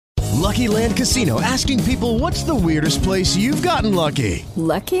Lucky Land Casino, asking people, what's the weirdest place you've gotten lucky?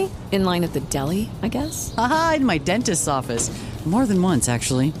 Lucky? In line at the deli, I guess? Aha, in my dentist's office. More than once,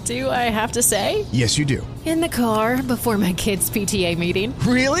 actually. Do I have to say? Yes, you do. In the car before my kids' PTA meeting.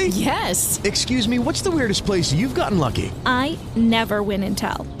 Really? Yes. Excuse me, what's the weirdest place you've gotten lucky? I never win and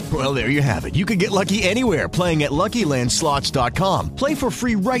tell. Well, there you have it. You can get lucky anywhere, playing at LuckyLandSlots.com. Play for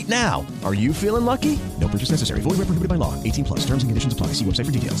free right now. Are you feeling lucky? No purchase necessary. Void where prohibited by law. 18 plus. Terms and conditions apply. See website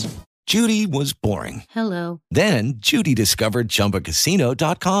for details. Judy was boring. Hello. Then Judy discovered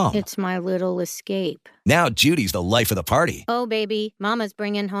ChumbaCasino.com. It's my little escape. Now Judy's the life of the party. Oh, baby, mama's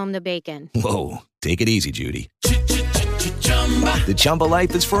bringing home the bacon. Whoa, take it easy, Judy. The Chumba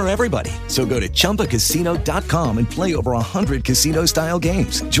life is for everybody. So go to ChumbaCasino.com and play over 100 casino-style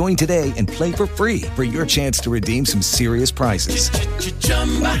games. Join today and play for free for your chance to redeem some serious prizes.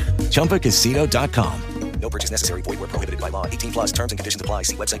 ChumbaCasino.com. No purchase necessary. Void where prohibited by law. 18 plus. Terms and conditions apply.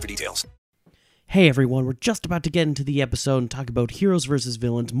 See website for details. Hey everyone, we're just about to get into the episode and talk about heroes versus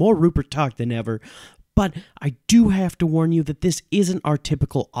villains. More Rupert talk than ever. But I do have to warn you that this isn't our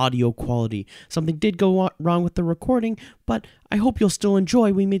typical audio quality. Something did go wrong with the recording, but I hope you'll still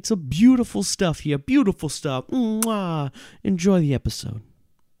enjoy. We made some beautiful stuff here. Beautiful stuff. Mwah. Enjoy the episode.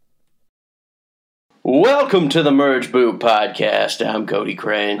 Welcome to the Merge Boot Podcast. I'm Cody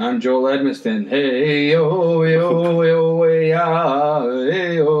Crane. I'm Joel Edmiston. Hey, yo, yo, yo, yo,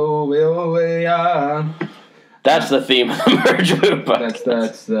 hey, yo, yo, yo. That's the theme of the Merge Boot Podcast.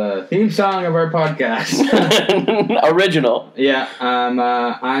 That's the theme song of our podcast. Original. Yeah,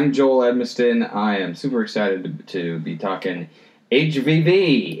 I'm Joel Edmiston. I am super excited to be talking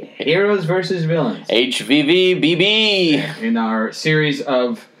HVV, Heroes versus Villains. HVV, BB. In our series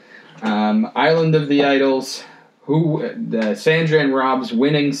of Island of the Idols, Sandra and Rob's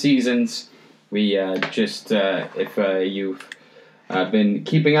winning seasons. We if you've been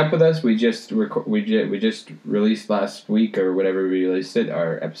keeping up with us, we just released last week or whatever we released it,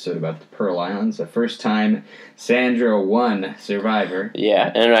 our episode about the Pearl Islands, the first time Sandra won Survivor.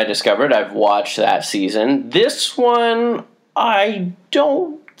 Yeah, and I discovered I've watched that season. This one I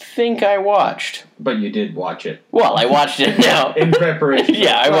don't think I watched. But you did watch it. Well, I watched it now. In preparation.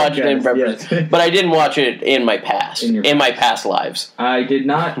 Yeah, I watched it in preparation. Yes. But I didn't watch it in my past. In my past lives. I did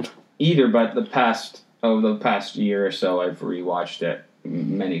not either, but the past year or so I've rewatched it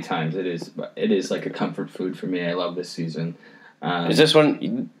many times. It is like a comfort food for me. I love this season. Is this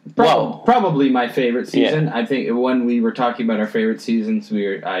one probably my favorite season? Yeah. I think when we were talking about our favorite seasons,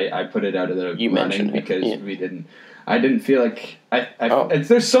 I put it out of the running because we didn't. I didn't feel like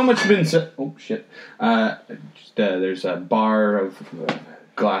there's so much been. Oh shit! There's a bar of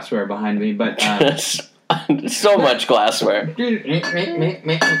glassware behind me, but so much glassware. Can you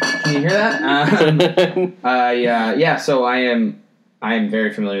hear that? So I am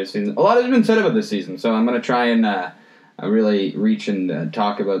very familiar with this season. A lot has been said about this season, so I'm going to try and really reach and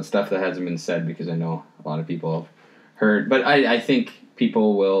talk about stuff that hasn't been said because I know a lot of people have heard. But I think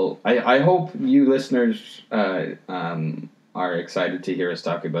people will. I hope you listeners are excited to hear us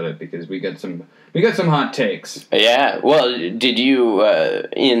talk about it because we got some hot takes. Yeah. Well, did you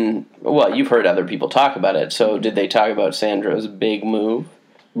you've heard other people talk about it. So did they talk about Sandra's big move?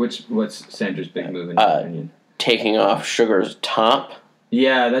 What's Sandra's big move in your opinion? Taking off Sugar's top.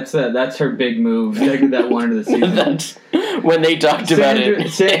 Yeah, that's her big move. That one of the season. That's when they talked about it.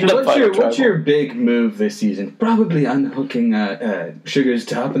 Sandra, what's your big move this season? Probably unhooking Sugar's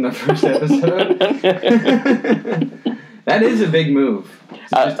top in the first episode. That is a big move.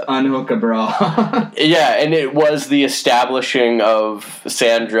 Just unhook a bra. Yeah, and it was the establishing of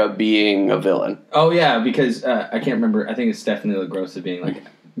Sandra being a villain. Oh yeah, because I can't remember. I think it's Stephanie LaGrossa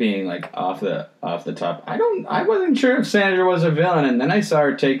being off the top. I wasn't sure if Sandra was a villain, and then I saw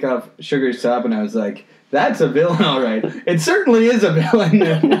her take off Sugar's top, and I was like, that's a villain, all right. It certainly is a villain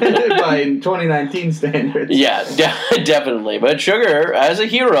by 2019 standards. Yeah, definitely. But Sugar, as a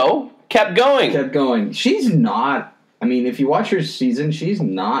hero, kept going. She's not. I mean, if you watch her season, she's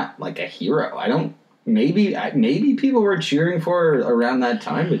not like a hero. Maybe people were cheering for her around that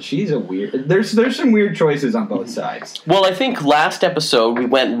time, but she's a weird. There's some weird choices on both sides. Well, I think last episode we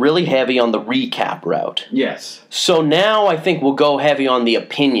went really heavy on the recap route. Yes. So now I think we'll go heavy on the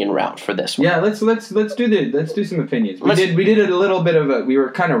opinion route for this one. Yeah, let's do some opinions. We did a little bit of we were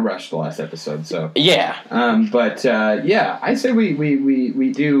kind of rushed the last episode, so yeah. I say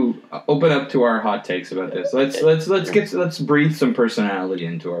we do open up to our hot takes about this. Let's breathe some personality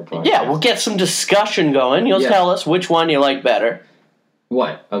into our podcast. Yeah, we'll get some discussion going. You'll tell us which one you like better.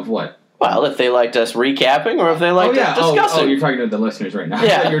 What? Of what? Well, if they liked us recapping or if they liked us discussing. Oh, you're talking to the listeners right now.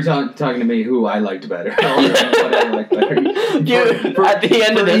 Yeah. You're talking to me who I liked better. What I liked better. At the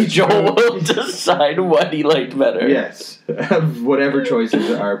end of this, Joel will decide what he liked better. Yes. Whatever choices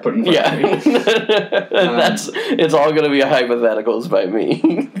are put in front of me. It's all going to be hypotheticals by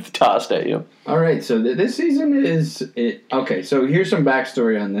me tossed at you. All right, so this season is... Okay, so here's some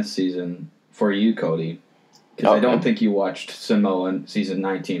backstory on this season for you, Cody. Because I don't think you watched Samoa season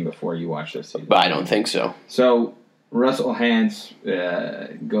 19 before you watched this season. I don't think so. So Russell Hantz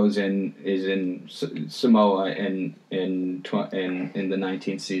is in Samoa in the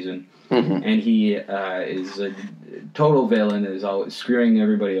 19th season, and he is a total villain. Is always screwing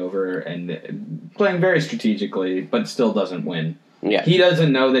everybody over and playing very strategically, but still doesn't win. Yeah, he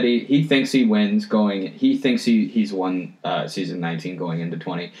doesn't know that he thinks he wins going. He thinks he's won season 19 going into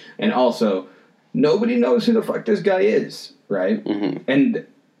 20, and also. Nobody knows who the fuck this guy is, right? Mm-hmm. And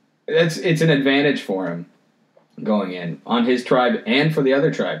it's an advantage for him going in on his tribe and for the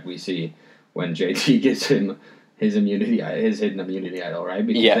other tribe. We see when JT gives him his immunity, his hidden immunity idol, right?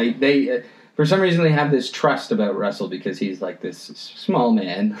 Because they for some reason they have this trust about Russell because he's like this small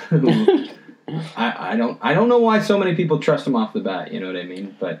man who I don't know why so many people trust him off the bat. You know what I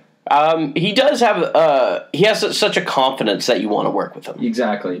mean? But. He does have he has such a confidence that you want to work with him.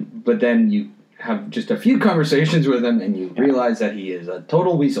 Exactly, but then you. Have just a few conversations with him, and you realize that he is a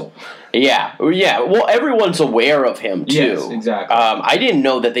total weasel. Yeah. Well, everyone's aware of him too. Yes, exactly. I didn't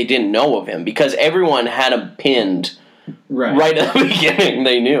know that they didn't know of him because everyone had him pinned right at the beginning.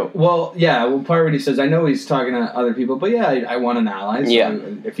 They knew. Well, yeah. Well, Parvati says, "I know he's talking to other people, but yeah, I want an ally.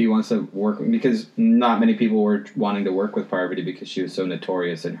 So if he wants to work, because not many people were wanting to work with Parvati because she was so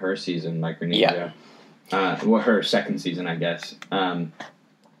notorious in her season, Micronesia. Her second season, I guess.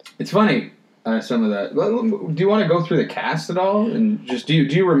 It's funny." Some of that. Do you want to go through the cast at all? And just do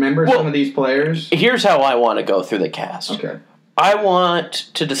you remember some of these players? Here's how I want to go through the cast. Okay. I want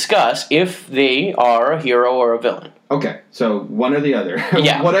to discuss if they are a hero or a villain. Okay, so one or the other.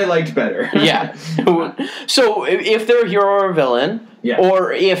 Yeah. What I liked better. Yeah. So if they're a hero or a villain,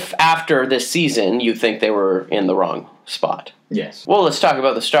 or if after this season you think they were in the wrong spot. Yes. Well, let's talk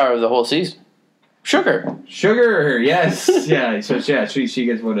about the star of the whole season. Sugar, yes. Yeah, so she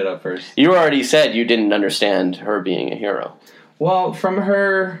gets voted up first. You already said you didn't understand her being a hero. Well, from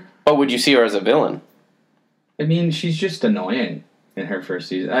her... But would you see her as a villain? I mean, she's just annoying in her first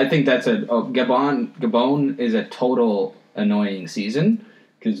season. I think that's Gabon is a total annoying season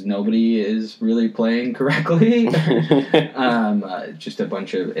because nobody is really playing correctly. Just a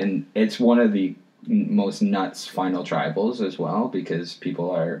bunch of... And it's one of the most nuts final tribals as well because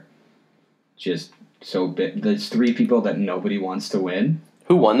people are... just so big. There's 3 people that nobody wants to win.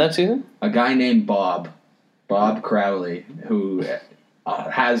 Who won that season? A guy named Bob Crowley, who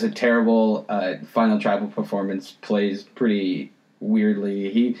has a terrible final tribal performance, plays pretty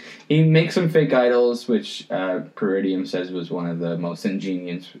weirdly. He makes some fake idols, which Peridium says was one of the most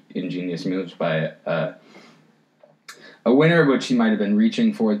ingenious moves by a winner, which he might have been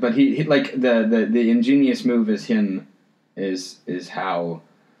reaching for. But he like the ingenious move is how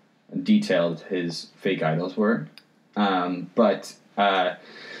detailed his fake idols were.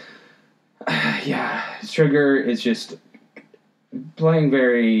 Sugar is just playing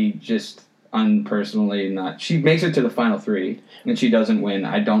very just unpersonally. She makes it to the final 3 and she doesn't win.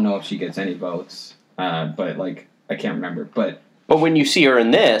 I don't know if she gets any votes, but I can't remember. But when you see her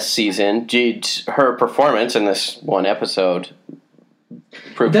in this season, did her performance in this one episode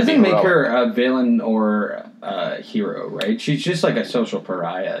prove it doesn't make heroic? her a villain or a hero, right? She's just like a social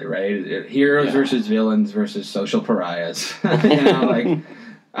pariah, right? Heroes versus villains versus social pariahs.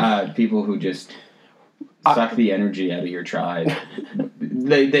 People who just suck the energy out of your tribe.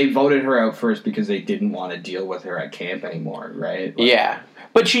 They voted her out first because they didn't want to deal with her at camp anymore, right?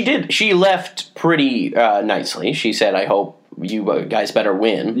 But she did. She left pretty nicely. She said, "I hope you guys better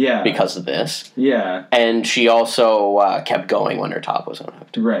win because of this." Yeah. And she also kept going when her top was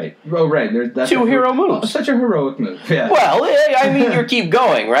unhooked. Right. Oh, right. That's 2 hero moves. Such a heroic move. Yeah. Well, I mean, you keep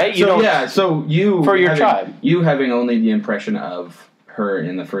going, right? So you for your tribe. You having only the impression of her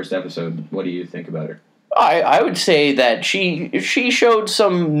in the first episode, what do you think about her? I would say that she showed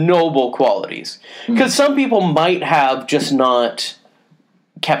some noble qualities. Because some people might have just not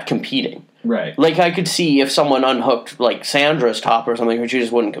kept competing. Right. Like, I could see if someone unhooked, like, Sandra's top or something, she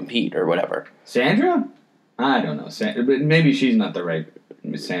just wouldn't compete or whatever. Sandra? I don't know. But maybe she's not the right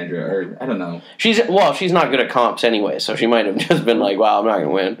Sandra, or I don't know. She's not good at comps anyway, so she might have just been like, "Wow, I'm not going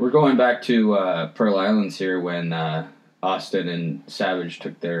to win." We're going back to Pearl Islands here when Austin and Savage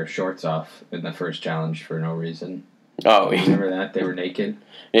took their shorts off in the first challenge for no reason. Oh, remember that? They were naked.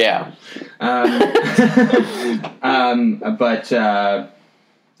 Yeah. A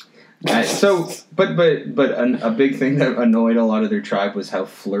big thing that annoyed a lot of their tribe was how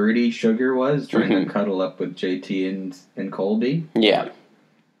flirty Sugar was, trying to cuddle up with JT and Colby. Yeah.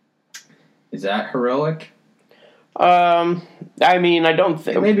 Is that heroic? I mean, I don't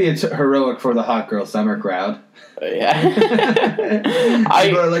think... Maybe it's heroic for the Hot Girl Summer crowd. Yeah.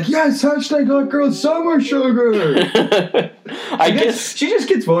 People are like, yes, hashtag Hot Girl Summer, Sugar! I guess she just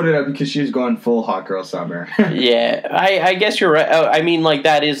gets voted out because she's gone full Hot Girl Summer. Yeah, I guess you're right. I mean, like,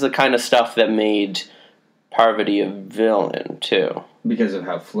 that is the kind of stuff that made Parvati a villain, too. Because of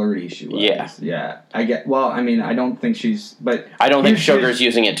how flirty she was. Yeah. I don't think she's... But I don't think Sugar's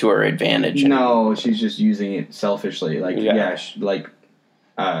using it to her advantage. No, she's just using it selfishly. Like,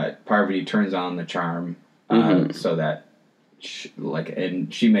 Parvati turns on the charm so that,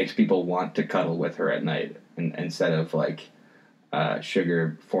 and she makes people want to cuddle with her at night instead of, like,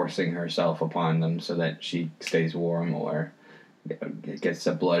 Sugar forcing herself upon them so that she stays warm or gets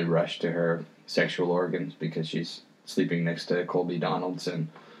a blood rush to her sexual organs because she's sleeping next to Colby Donaldson.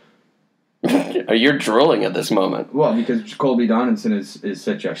 You're drooling at this moment. Well, because Colby Donaldson is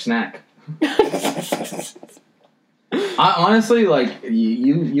such a snack. I honestly, like,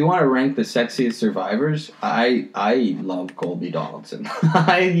 you want to rank the sexiest survivors? I love Colby Donaldson.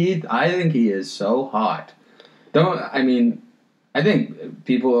 I think he is so hot. I think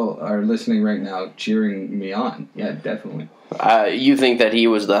people are listening right now cheering me on. Yeah, definitely. You think that he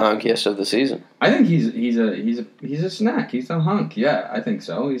was the hunkiest of the season? I think he's a snack. He's a hunk. Yeah, I think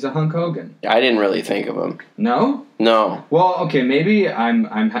so. He's a Hunk Hogan. I didn't really think of him. No? No. Well, okay, maybe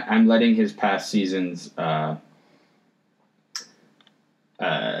I'm letting his past seasons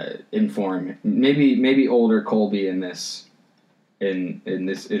inform. Maybe older Colby in this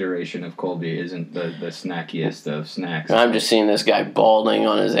iteration of Colby isn't the snackiest of snacks. I'm just seeing this guy balding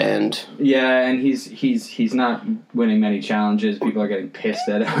on his end. Yeah, and he's not winning many challenges. People are getting pissed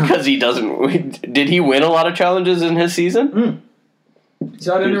at him because he doesn't. Did he win a lot of challenges in his season?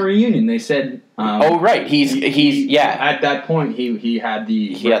 So in a reunion, they said. Right. He's At that point, he had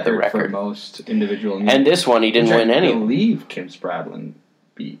the record for most individual. And this one, he didn't win any. I believe Kim Spradlin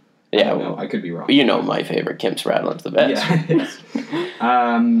beat. Yeah, no, I could be wrong. You know my favorite, Kim Spradlin's the best. Yeah.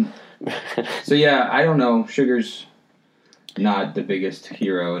 So yeah, I don't know. Sugar's not the biggest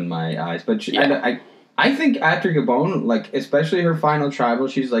hero in my eyes, but I think after Gabon, like especially her final tribal,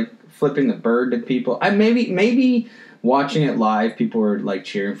 she's like flipping the bird to people. Maybe watching it live, people were like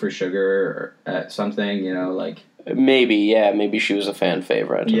cheering for Sugar or at something, like. Maybe she was a fan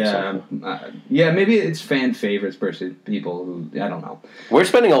favorite. Maybe it's fan favorites versus people who, I don't know. We're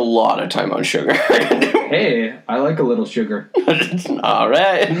spending a lot of time on Sugar. Hey, I like a little sugar. All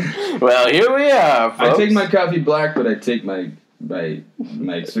right. Well, here we are, folks. I take my coffee black, but I take my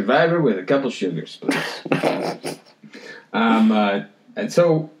Survivor with a couple sugars, please. And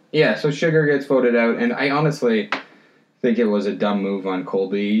so Sugar gets voted out, and I honestly think it was a dumb move on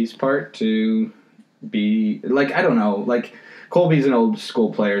Colby's part to be like, I don't know, like Colby's an old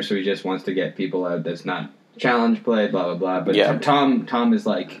school player, so he just wants to get people out that's not challenge play, blah blah blah. But Tom is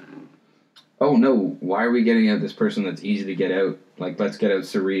like, oh no, why are we getting out this person that's easy to get out? Like, let's get out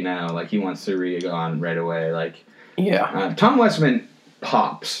Cirie now. Like, he wants Cirie gone right away. Like, Tom Westman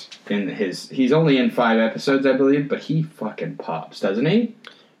pops in he's only in 5 episodes, I believe, but he fucking pops, doesn't he?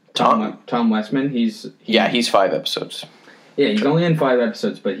 Tom Westman, he's 5 episodes. Yeah, he's only in 5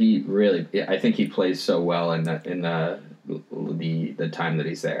 episodes, but he really, I think he plays so well in the time that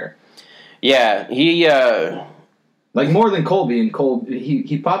he's there. Yeah, he like more than Colby, and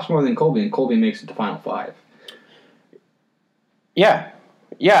he pops more than Colby, and Colby makes it to Final 5. Yeah.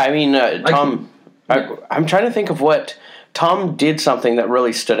 I mean, Tom. I'm trying to think of what Tom did. Something that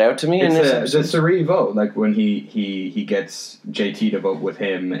really stood out to me in this episode. The Cirie vote, like when he gets JT to vote with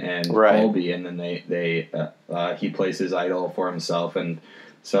him and Colby, and then he plays his idol for himself, and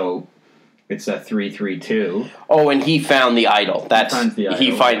so it's a 3-3-2. Oh, and he found the idol.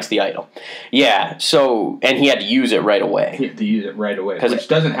 He finds the idol. Yeah. So, and he had to use it right away. He had to use it right away, which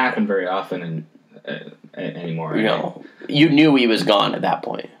doesn't happen very often anymore. No, you knew he was gone at that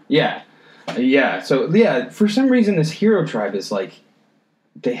point. Yeah. So for some reason this hero tribe is like,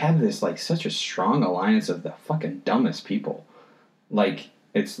 they have this like such a strong alliance of the fucking dumbest people. Like,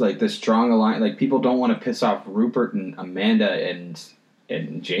 it's like the strong alliance, like people don't want to piss off Rupert and Amanda and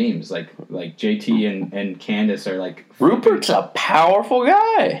James, like JT and Candace are like. Rupert's a powerful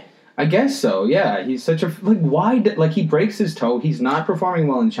guy. I guess so. Yeah, he's such a why he breaks his toe. He's not performing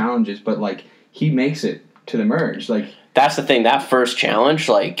well in challenges, but like he makes it to the merge. Like, that's the thing. That first challenge,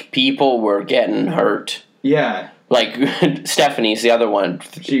 like, people were getting hurt. Yeah. Like, Stephanie's the other one.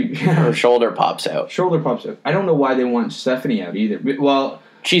 Her shoulder pops out. I don't know why they want Stephanie out either. Well,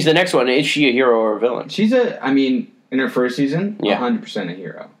 she's the next one. Is she a hero or a villain? In her first season, 100% a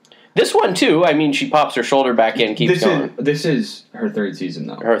hero. This one, too. I mean, she pops her shoulder back in and keeps going. This is her third season,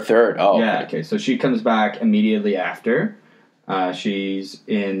 though. Her third? Oh. Yeah, okay. So she comes back immediately after. She's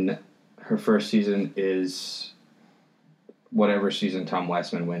in... Her first season is whatever season Tom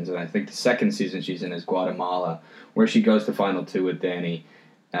Westman wins. And I think the second season she's in is Guatemala, where she goes to Final 2 with Danny.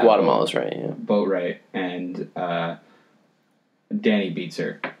 Guatemala's right, yeah. Boatwright. And Danny beats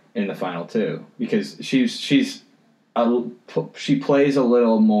her in the Final 2. Because she plays a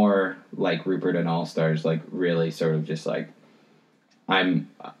little more like Rupert in All Stars, like really sort of just like I'm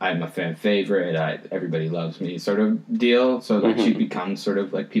a fan favorite, everybody loves me sort of deal. So like she becomes sort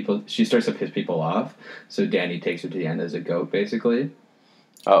of like she starts to piss people off. So Danny takes her to the end as a goat, basically.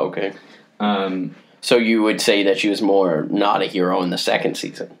 Oh, okay. So you would say that she was more not a hero in the second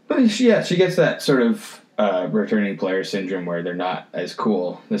season? But she gets that sort of returning player syndrome where they're not as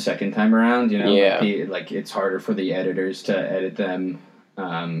cool the second time around. You know, like it's harder for the editors to edit them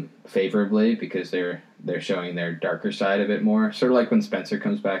favorably because they're showing their darker side a bit more. Sort of like when Spencer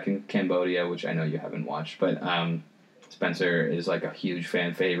comes back in Cambodia, which I know you haven't watched, but Spencer is like a huge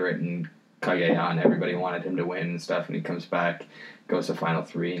fan favorite, and Cagayan, everybody wanted him to win and stuff, and he comes back, goes to Final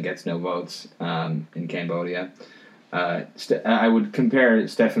 3 and gets no votes in Cambodia. I would compare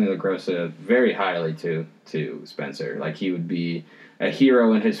Stephanie LaGrossa very highly to Spencer. Like, he would be a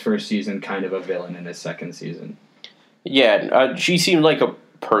hero in his first season, kind of a villain in his second season. Yeah, she seemed like a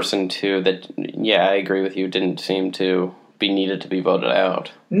person, too, that, I agree with you, didn't seem to be needed to be voted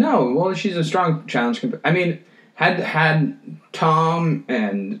out. No, well, she's a strong challenge. I mean, had Tom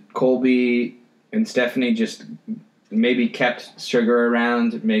and Colby and Stephanie just maybe kept Sugar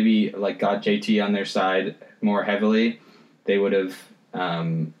around, maybe, like, got JT on their side more heavily, they would have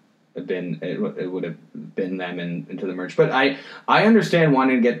it would have been them into the merge. But I understand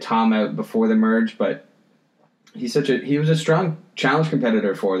wanting to get Tom out before the merge, but he was a strong challenge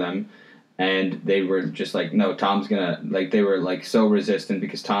competitor for them, and they were just like, no, Tom's gonna, like, they were like so resistant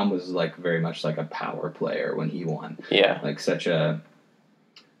because Tom was like very much like a power player when he won. Yeah. Like such a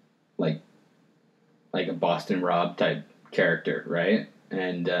like a Boston Rob type character, right?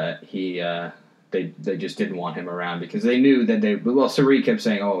 And they just didn't want him around because they knew that Sari kept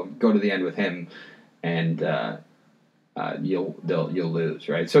saying, oh, go to the end with him, and you'll lose,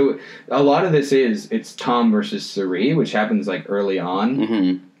 right? So a lot of this it's Tom versus Sari, which happens like early on.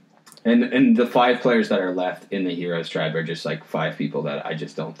 Mm-hmm. And the 5 players that are left in the Heroes tribe are just like 5 people that I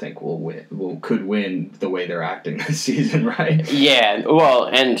just don't think could win the way they're acting this season, right? Yeah, well,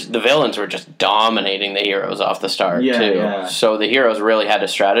 and the villains were just dominating the Heroes off the start, too. Yeah. So the Heroes really had to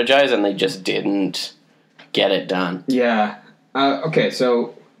strategize, and they just didn't get it done. Yeah. Okay,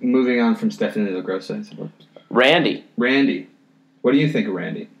 so moving on from Stephanie LaGrossa, I suppose. Randy. What do you think of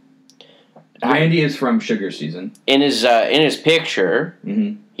Randy? Randy is from Sugar season. In his picture,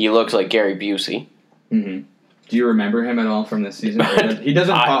 he looks like Gary Busey. Mm-hmm. Do you remember him at all from this season? He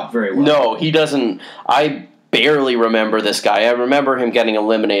doesn't pop very well. No, he doesn't. I barely remember this guy. I remember him getting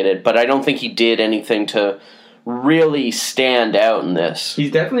eliminated, but I don't think he did anything to really stand out in this.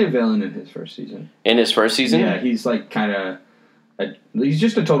 He's definitely a villain in his first season. In his first season? Yeah, he's like kind of... he's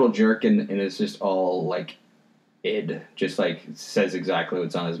just a total jerk, and it's just all like just like says exactly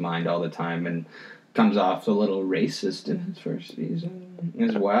what's on his mind all the time, and comes off a little racist in his first season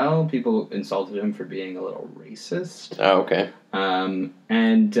as well. People insulted him for being a little racist. Oh, okay.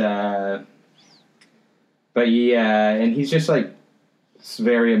 But yeah, and he's just like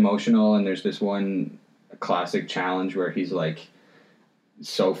very emotional, and there's this one classic challenge where he's like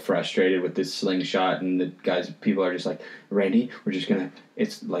so frustrated with this slingshot, and people are just like, Randy, we're just gonna,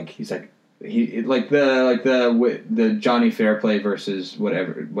 it's like, he's like, the Johnny Fairplay versus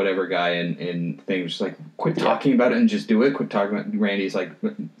whatever guy in things, just like, quit talking about it and just do it. Quit talking about Randy's like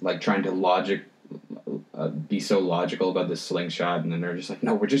trying to be so logical about this slingshot, and then they're just like,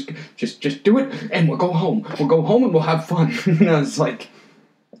 no, we're just do it and we'll go home and we'll have fun. It's like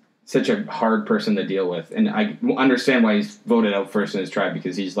such a hard person to deal with, and I understand why he's voted out first in his tribe,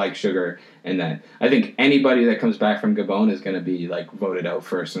 because he's like Sugar, and that I think anybody that comes back from Gabon is going to be like voted out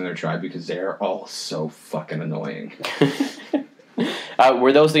first in their tribe because they're all so fucking annoying.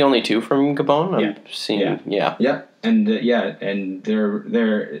 Were those the only 2 from Gabon? Yeah. And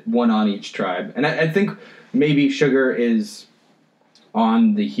they're one on each tribe, and I think maybe Sugar is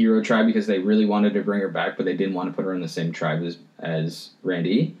on the Hero tribe because they really wanted to bring her back, but they didn't want to put her in the same tribe as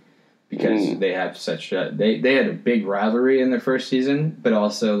Randy. Because they have such they had a big rivalry in their first season, but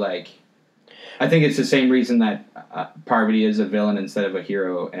also like I think it's the same reason that Parvati is a villain instead of a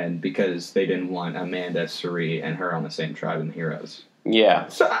hero, and because they didn't want Amanda, Suri, and her on the same tribe in Heroes. Yeah.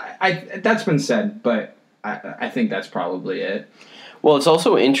 So I that's been said, but I think that's probably it. Well, it's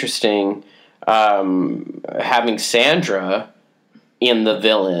also interesting having Sandra in the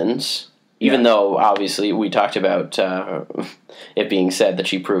villains, even though obviously we talked about it being said that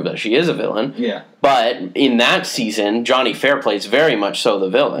she proved that she is a villain. Yeah. But in that season, Johnny Fairplay is very much so the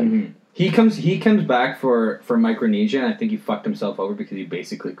villain. Mm-hmm. He comes back for Micronesia, and I think he fucked himself over because he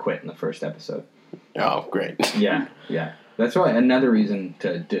basically quit in the first episode. Oh, great. Yeah. That's why another reason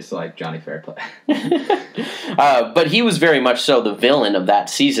to dislike Johnny Fairplay. But he was very much so the villain of that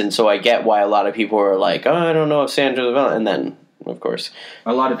season, so I get why a lot of people are like, oh, I don't know if Sandra's the villain. And then, of course...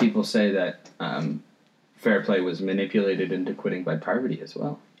 A lot of people say that Fairplay was manipulated into quitting by Parvati as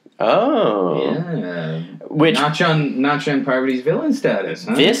well. Oh. Yeah. Which... Notch on Parvati's villain status,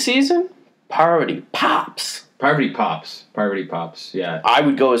 huh? This season? Parvati pops. Parvati pops, yeah. I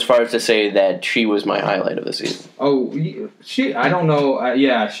would go as far as to say that she was my highlight of the season. Oh, I don't know.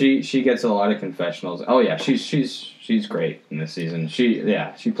 She gets a lot of confessionals. Oh, yeah, she's great in this season.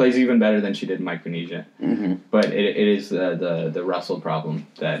 She plays even better than she did in Micronesia. Mm-hmm. But it is the Russell problem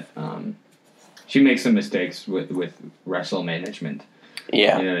that she makes some mistakes with Russell management.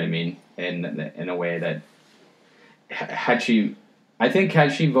 Yeah. You know what I mean? In a way that had she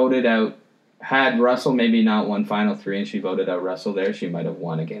voted out, had Russell maybe not won Final 3 and she voted out Russell there, she might have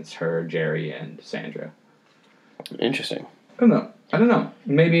won against her, Jerry, and Sandra. Interesting. I don't know.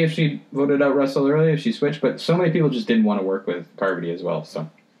 Maybe if she voted out Russell early, if she switched, but so many people just didn't want to work with Parvati as well. So,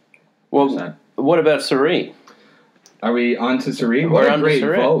 well, what about Suri? Are we on to Suri? What a great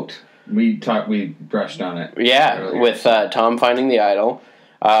vote. We brushed on it. Yeah, earlier. With Tom finding the idol.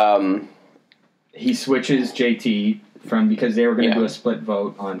 He switches JT because they were going to do a split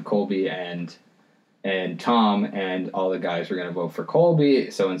vote on Colby and Tom, and all the guys were going to vote for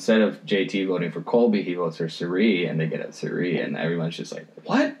Colby. So instead of JT voting for Colby, he votes for Suri, and they get out Suri, and everyone's just like,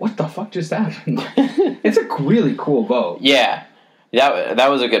 "What? What the fuck just happened?" It's a really cool vote. Yeah, that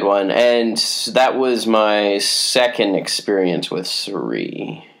was a good one, and that was my second experience with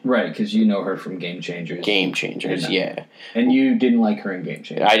Suri. Right, because you know her from Game Changers. Game Changers, yeah. And you didn't like her in Game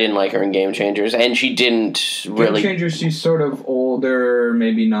Changers. I didn't like her in Game Changers, and she didn't really... Game Changers, she's sort of older,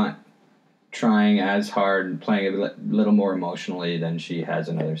 maybe not trying as hard, and playing a little more emotionally than she has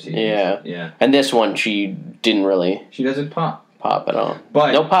in other seasons. Yeah. And this one, she didn't really... She doesn't pop at all.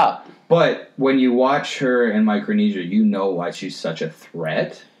 But no pop. But when you watch her in Micronesia, you know why she's such a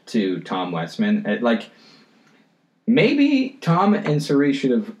threat to Tom Westman. Maybe Tom and Suri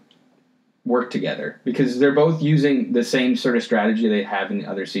should have worked together because they're both using the same sort of strategy they have in the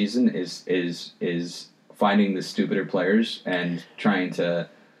other season is finding the stupider players and trying to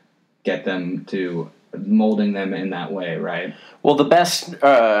get them to molding them in that way, right? Well, the best...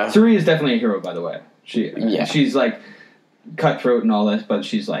 Suri is definitely a hero, by the way. She's like cutthroat and all this, but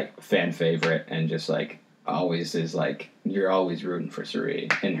she's like fan favorite and just like always is like, you're always rooting for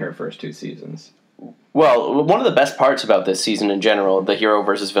Suri in her first 2 seasons. Well, one of the best parts about this season in general, the hero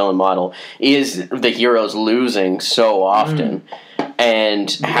versus villain model, is the heroes losing so often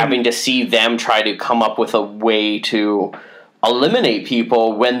and having to see them try to come up with a way to eliminate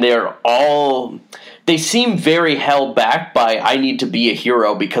people when they seem very held back by, I need to be a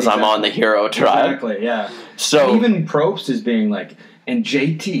hero because I'm on the hero tribe. Exactly, yeah. So even Probst is being like, and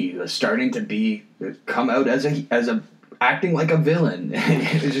JT is starting to come out as a acting like a villain.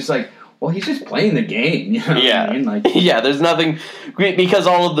 It's just like, well, he's just playing the game, you know what I mean? There's nothing... Because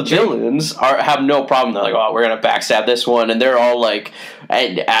all of the villains have no problem. They're like, oh, we're going to backstab this one. And they're all, like,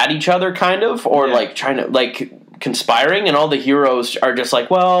 at each other, kind of. Or, like, trying to, like, conspiring. And all the heroes are just like,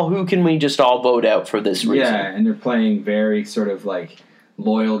 well, who can we just all vote out for this reason? Yeah, and they're playing very sort of, like,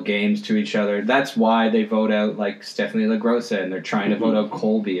 loyal games to each other. That's why they vote out, like, Stephanie LaGrossa, and they're trying to vote out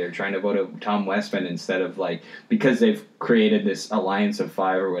Colby or trying to vote out Tom Westman instead of, like, because they've created this alliance of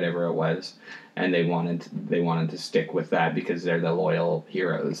 5 or whatever it was, and they wanted to stick with that because they're the loyal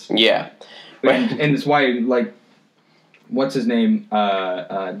heroes. Yeah. And it's why, like, what's his name?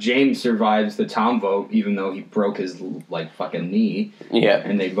 James survives the Tom vote, even though he broke his, like, fucking knee. Yeah.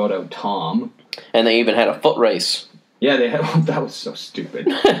 And they vote out Tom. And they even had a foot race. Yeah, they had. That was so stupid.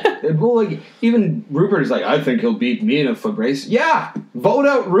 Well, like, even Rupert is like, I think he'll beat me in a foot race. Yeah, vote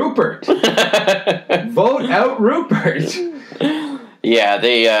out Rupert. Vote out Rupert. Yeah,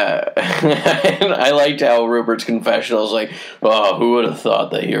 they. I liked how Rupert's confessional was like, "Oh, who would have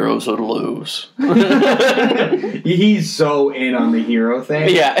thought the heroes would lose?" He's so in on the hero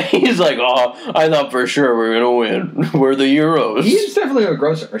thing. Yeah, he's like, "Oh, I thought for sure we're gonna win. We're the heroes." He and Stephanie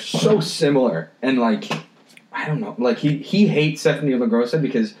LaGrossa are so similar, and like, I don't know, like he hates Stephanie LaGrossa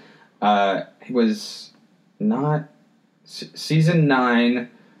because it was not season 9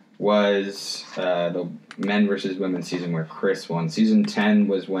 was the men versus women season where Chris won. Season 10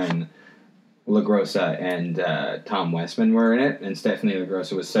 was when LaGrossa and Tom Westman were in it, and Stephanie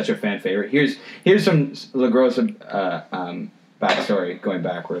LaGrossa was such a fan favorite. Here's some LaGrossa backstory going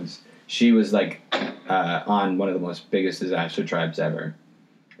backwards. She was like on one of the most biggest disaster tribes ever,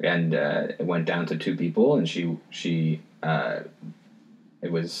 and it went down to 2 people, and she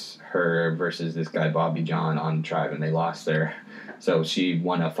it was her versus this guy Bobby John on the tribe, and they lost there. So she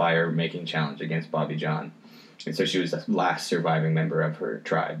won a fire making challenge against Bobby John. And so she was the last surviving member of her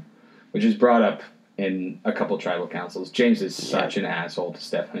tribe, which is brought up in a couple tribal councils. James is such an asshole to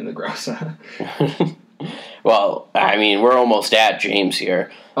Stephanie LaGrossa. Well, I mean, we're almost at James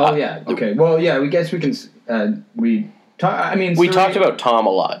here. Oh, yeah. Okay. Well, yeah, we guess we can... we talked about Tom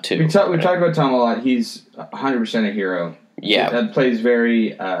a lot, too. We talked about Tom a lot. He's 100% a hero. Yeah. That plays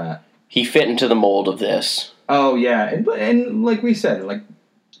very... he fit into the mold of this. Oh, yeah. And like we said, like,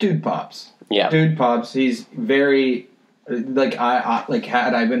 dude pops. Yeah. Dude pops. He's very... Like, I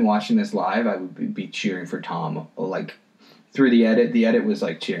had I been watching this live, I would be cheering for Tom. Like, through the edit was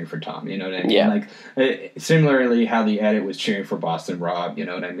like cheering for Tom, you know what I mean? Yeah. Like, similarly how the edit was cheering for Boston Rob, you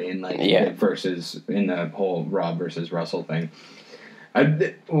know what I mean? Like, versus, in the whole Rob versus Russell thing.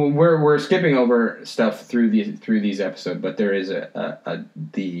 We're skipping over stuff through these episodes, but there is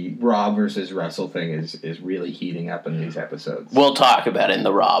the Rob versus Russell thing is really heating up in these episodes. We'll talk about it in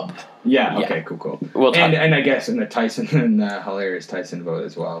the Rob. Yeah. Okay. Cool. We'll talk. And I guess in the Tyson and the hilarious Tyson vote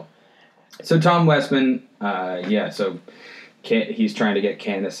as well. So Tom Westman, so he's trying to get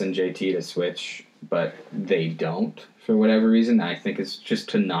Candace and JT to switch, but they don't for whatever reason. I think it's just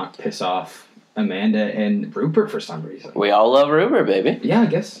to not piss off Amanda and Rupert for some reason. We all love Rupert, baby. Yeah, I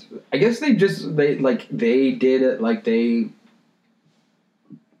guess they did it like they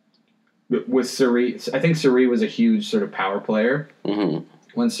with Cirie. I think Cirie was a huge sort of power player. Mm-hmm.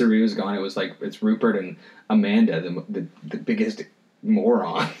 When Cirie was gone, it was like it's Rupert and Amanda, the biggest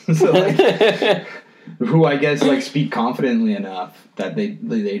morons. So like, who I guess like speak confidently enough that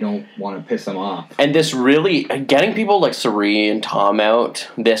they don't want to piss them off. And this really getting people like Cirie and Tom out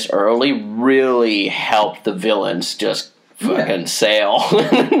this early really helped the villains just fucking sail.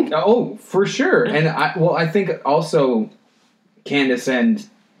 Oh, for sure. And I think also Candace and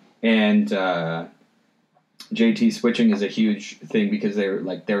JT switching is a huge thing because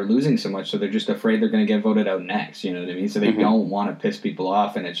they're losing so much, so they're just afraid they're going to get voted out next. You know what I mean? So they don't want to piss people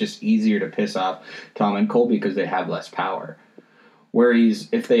off, and it's just easier to piss off Tom and Colby because they have less power. Whereas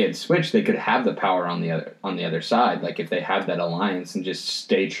if they had switched, they could have the power on the other side. Like if they have that alliance and just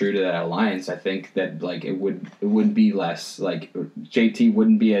stay true to that alliance, I think that like it would be less like JT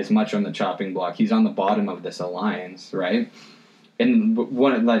wouldn't be as much on the chopping block. He's on the bottom of this alliance, right? And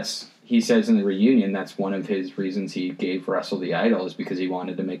he says in the reunion that's one of his reasons he gave Russell the idol is because he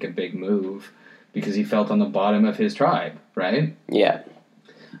wanted to make a big move because he felt on the bottom of his tribe, right? Yeah.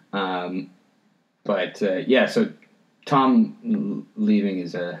 So Tom leaving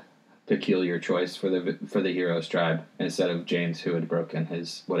is a peculiar choice for the Heroes tribe instead of James, who had broken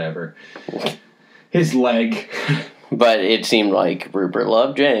his leg. But it seemed like Rupert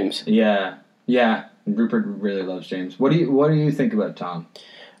loved James. Yeah. Rupert really loves James. What do you think about Tom?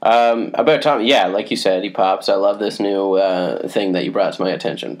 About Tom, yeah, like you said, he pops. I love this new thing that you brought to my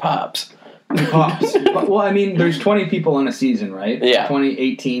attention. Pops. Well, I mean, there's 20 people in a season, right? Yeah. 20,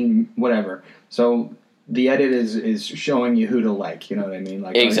 18, whatever. So the edit is showing you who to like. You know what I mean?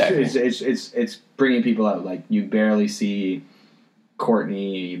 Like exactly. It's bringing people out. Like you barely see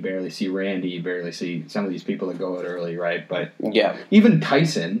Courtney, you barely see Randy, you barely see some of these people that go out early, right? But yeah, even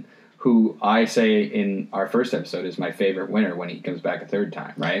Tyson, who I say in our first episode is my favorite winner when he comes back a third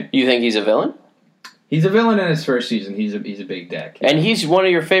time, right? You think he's a villain? He's a villain in his first season. He's a big dick. And he's one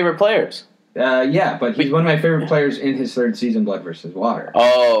of your favorite players. Yeah, but he's one of my favorite players in his third season, Blood vs. Water.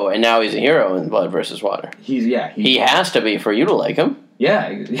 Oh, and now he's a hero in Blood vs. Water. He has to be for you to like him. Yeah,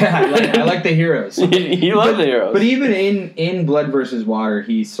 I like the heroes. You love the heroes. But even in Blood vs. Water,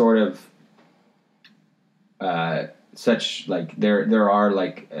 he's sort of such like there are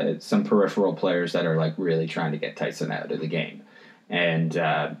like some peripheral players that are like really trying to get Tyson out of the game, and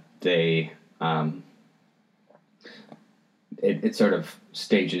it sort of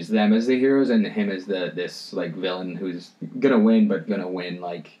stages them as the heroes and him as this like villain who's gonna win, but gonna win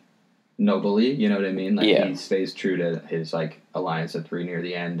like nobly. You know what I mean? Like he stays true to his like alliance of 3 near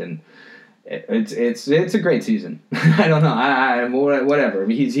the end, and it's a great season. I don't know. I whatever. I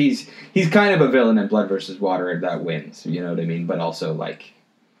mean, he's kind of a villain in Blood versus Water that wins. You know what I mean? But also like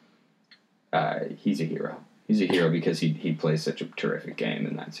he's a hero. He's a hero because he plays such a terrific game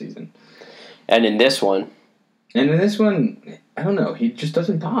in that season. And in this one, I don't know. He just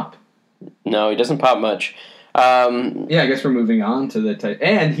doesn't pop. No, he doesn't pop much. I guess we're moving on to the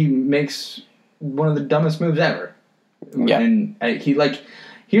and he makes one of the dumbest moves ever. Yeah, and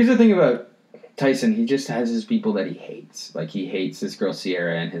here's the thing about Tyson. He just has his people that he hates. Like he hates this girl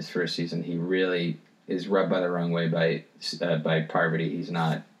Sierra in his first season. He really is rubbed by the wrong way by Parvati.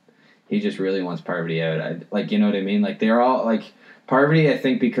 He just really wants Parvati out. You know what I mean? Like they're all like Parvati. I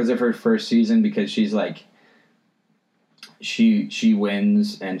think because of her first season, because she's like. She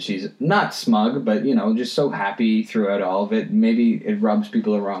wins and she's not smug, but you know, just so happy throughout all of it. Maybe it rubs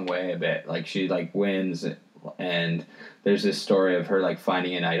people the wrong way a bit. Like she like wins, and there's this story of her like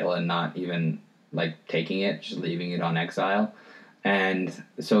finding an idol and not even like taking it, just leaving it on exile. And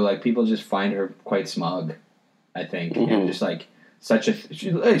so like people just find her quite smug, I think, and just like such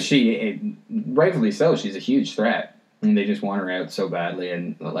a she rightfully so. She's a huge threat, and they just want her out so badly,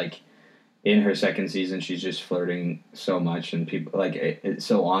 and like. In her second season, she's just flirting so much, and people like it's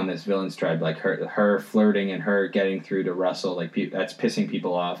so on this villain's tribe. Like her flirting and her getting through to Russell, like that's pissing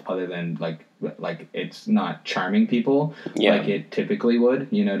people off. Other than like it's not charming people like it typically would.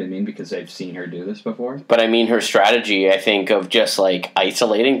 You know what I mean? Because they've seen her do this before. But I mean, her strategy, I think, of just like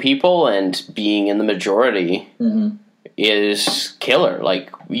isolating people and being in the majority is killer.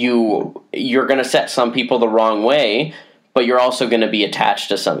 Like you're going to set some people the wrong way, but you're also going to be attached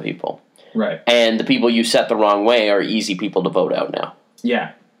to some people. Right. And the people you set the wrong way are easy people to vote out now.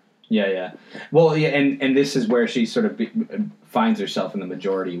 Yeah. Well, yeah, and this is where she sort of finds herself in the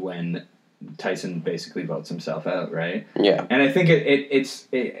majority when Tyson basically votes himself out, right? Yeah. And I think it's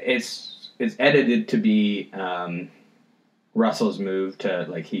edited to be Russell's move to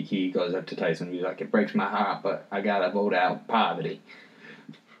like he goes up to Tyson and he's like, it breaks my heart, but I gotta vote out Parvati.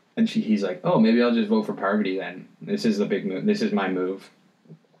 And he's like, oh, maybe I'll just vote for Parvati then. This is the big move. This is my move.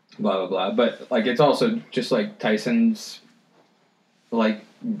 Blah, blah, blah. But, like, it's also just, like, Tyson's, like,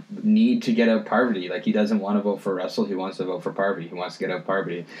 need to get out Parvati. Like, he doesn't want to vote for Russell. He wants to vote for Parvati. He wants to get out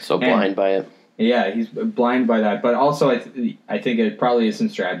Parvati. So blind by it. Yeah, he's blind by that. But also, I think it probably is some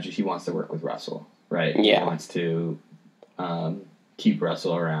strategy. He wants to work with Russell, right? Yeah. He wants to keep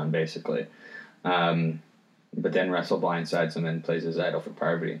Russell around, basically. But then Russell blindsides him and plays his idol for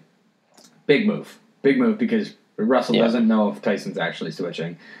Parvati. Big move. Big move because Russell doesn't know if Tyson's actually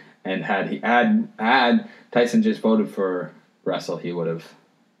switching. And had Tyson just voted for Russell, he would have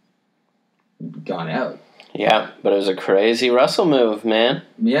gone out. Yeah, but it was a crazy Russell move, man.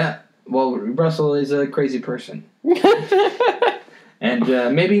 Yeah, well, Russell is a crazy person. And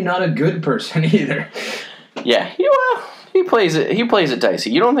maybe not a good person either. Yeah, he plays it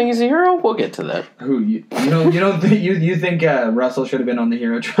dicey. You don't think he's a hero? We'll get to that. Who you don't think you think Russell should have been on the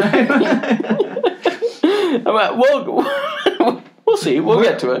hero tribe? We'll see. We'll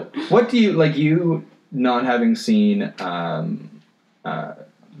get to it. What do you like? You not having seen the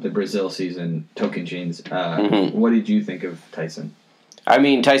Brazil season, Tocantins. What did you think of Tyson? I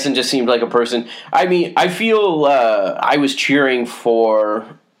mean, Tyson just seemed like a person. I mean, I feel I was cheering for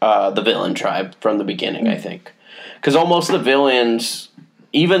the villain tribe from the beginning. I think because almost the villains,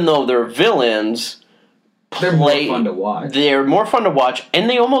 even though they're villains. They're more fun to watch. They're more fun to watch, and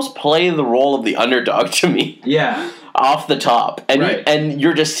they almost play the role of the underdog to me. Yeah. Off the top. And and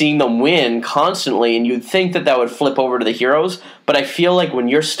you're just seeing them win constantly, and you'd think that would flip over to the heroes, but I feel like when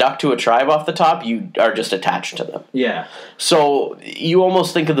you're stuck to a tribe off the top, you are just attached to them. Yeah. So you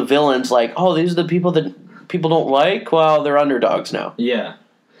almost think of the villains like, oh, these are the people that people don't like? Well, they're underdogs now. Yeah.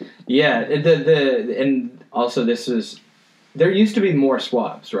 Yeah. And also this is... There used to be more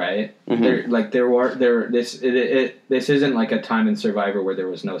swaps, right? Mm-hmm. This isn't like a time in Survivor where there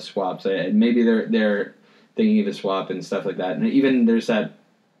was no swaps. Maybe they're thinking of a swap and stuff like that. And even there's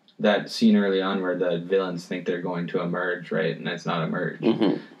that scene early on where the villains think they're going to emerge, right? And it's not a merge.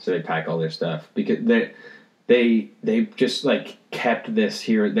 Mm-hmm. So they pack all their stuff because they just like kept this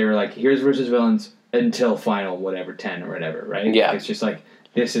here. They were like heroes versus villains until final whatever 10 or whatever, right? Yeah. It's just like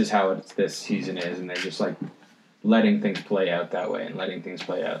this is how this season is, and they're just like. Letting things play out that way, and letting things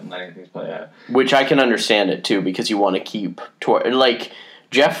play out, and letting things play out. Which I can understand it too, because you want to keep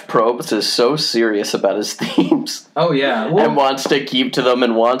Jeff Probst is so serious about his themes. Oh yeah, And wants to keep to them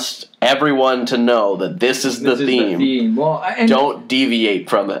and wants everyone to know that this is the theme. Well, and don't deviate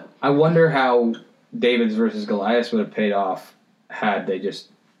from it. I wonder how Davids versus Goliath would have paid off had they just,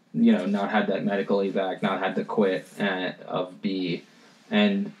 not had that medical evac, not had the quit of B,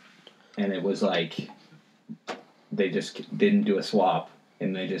 and it was like they just didn't do a swap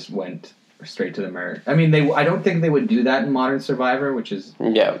and they just went straight to the merge. I mean, I don't think they would do that in Modern Survivor, which is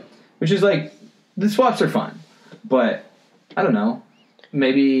like the swaps are fun, but I don't know.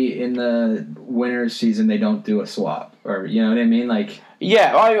 Maybe in the winners season they don't do a swap, or you know what I mean, like.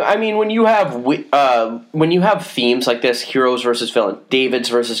 Yeah, I mean when you have themes like this, heroes versus villain, Davids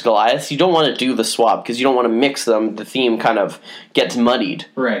versus Goliaths, you don't want to do the swap because you don't want to mix them. The theme kind of gets muddied.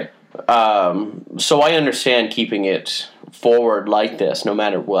 Right. So I understand keeping it forward like this, no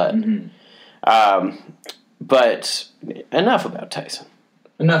matter what. Mm-hmm. But enough about Tyson.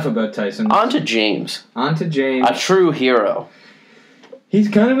 On to James. A true hero. He's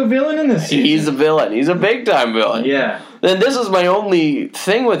kind of a villain in this season. He's a villain. He's a big-time villain. Yeah. Then this is my only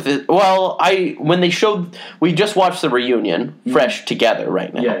thing with it. Well, we just watched the reunion, fresh together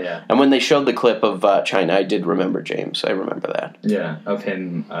right now. Yeah. And when they showed the clip of China, I did remember James. I remember that. Yeah, of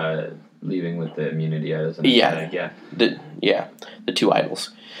him leaving with the immunity idols. The two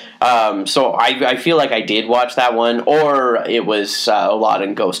idols. So I feel like I did watch that one, or it was a lot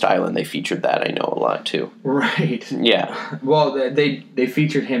in Ghost Island. They featured that, I know, a lot too. Right. Yeah. Well, they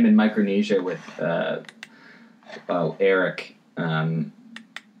featured him in Micronesia with Eric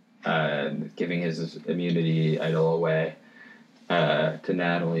giving his immunity idol away to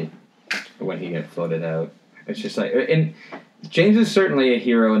Natalie when he got floated out. It's just like, and James is certainly a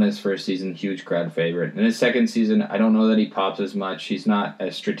hero in his first season, huge crowd favorite. In his second season, I don't know that he pops as much. He's not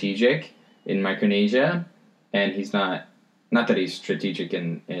as strategic in Micronesia, and he's not that he's strategic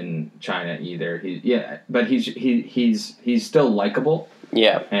in China either. But he's still likable.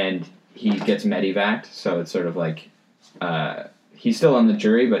 Yeah, and he gets medevaced, so it's sort of like he's still on the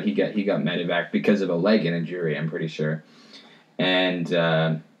jury, but he got medevaced because of a leg in a jury, I'm pretty sure,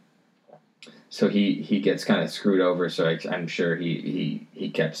 and. So he gets kind of screwed over. So I'm sure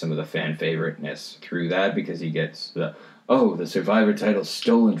he kept some of the fan favoriteness through that because he gets the Survivor title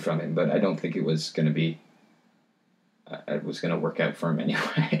stolen from him. But I don't think it was going to be. It was going to work out for him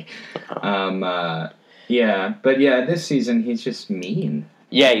anyway. This season he's just mean.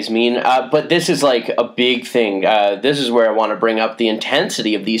 Yeah, he's mean. But this is like a big thing. This is where I want to bring up the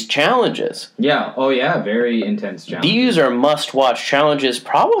intensity of these challenges. Yeah. Oh, yeah. Very intense challenges. These are must-watch challenges.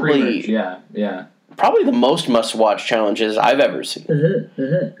 Probably. Yeah. Probably the most must-watch challenges I've ever seen.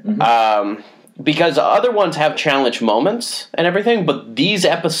 Mm-hmm. Because other ones have challenge moments and everything, but these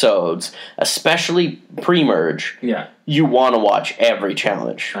episodes, especially pre-merge, you want to watch every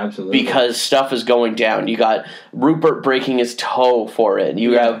challenge. Absolutely. Because stuff is going down. You got Rupert breaking his toe for it.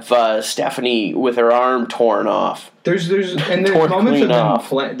 You have Stephanie with her arm torn off. There's moments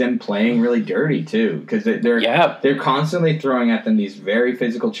of them playing really dirty too, because they're constantly throwing at them these very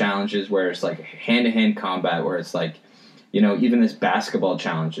physical challenges where it's like hand-to-hand combat, where it's like, even this basketball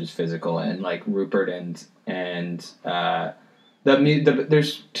challenge is physical, and like Rupert and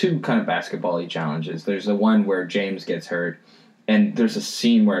there's two kind of basketball-y challenges. There's the one where James gets hurt, and there's a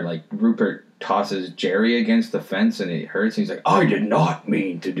scene where like Rupert tosses Jerry against the fence and it hurts, and he's like, "I did not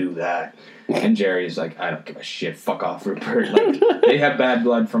mean to do that." And Jerry's like, "I don't give a shit. Fuck off, Rupert." Like they have bad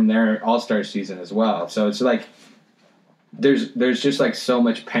blood from their All-Star season as well. So it's like there's just like so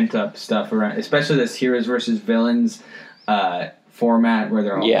much pent-up stuff around, especially this heroes versus villains format where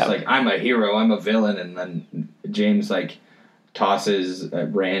they're all just like, "I'm a hero, I'm a villain," and then James like tosses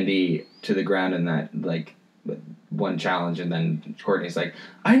Randy to the ground in that like one challenge, and then Courtney's like,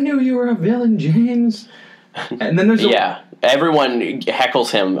 "I knew you were a villain, James." And then there's everyone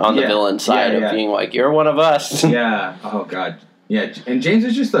heckles him on the villain side of being like, "You're one of us." Yeah. Oh God. Yeah. And James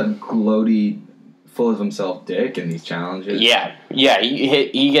is just a gloaty, full of himself dick in these challenges. Yeah.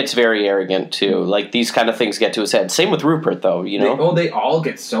 He gets very arrogant too. Like these kind of things get to his head. Same with Rupert, though. They all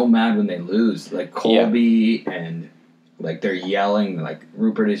get so mad when they lose. Like Colby and like they're yelling. Like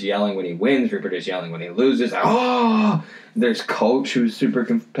Rupert is yelling when he wins. Rupert is yelling when he loses. Oh. There's Coach, who's super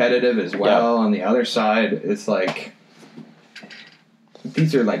competitive as well. On the other side, it's like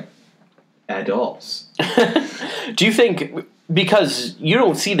these are like adults. Do you think, because you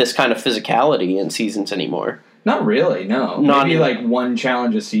don't see this kind of physicality in seasons anymore? Not really, no. Maybe like one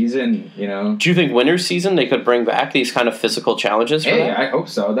challenge a season, Do you think winter season they could bring back these kind of physical challenges? I hope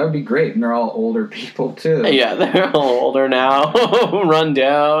so. That would be great. And they're all older people too. Yeah, they're all older now. Run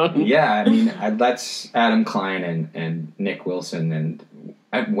down. Yeah, I mean, that's Adam Klein and Nick Wilson and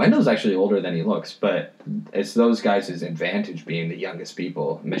Wendell's actually older than he looks, but it's those guys' advantage being the youngest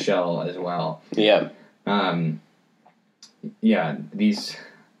people. Michelle as well. Yeah.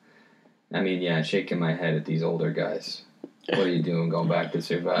 Shaking my head at these older guys. What are you doing going back to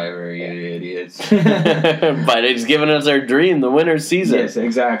Survivor, you idiots? But it's giving us our dream, the winner's season. Yes,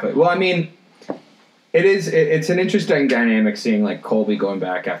 exactly. Well, I mean, it's an interesting dynamic seeing like Colby going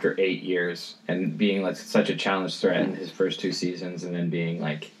back after 8 years and being like such a challenge threat in his first 2 seasons, and then being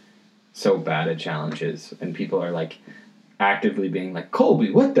like so bad at challenges, and people are like actively being like,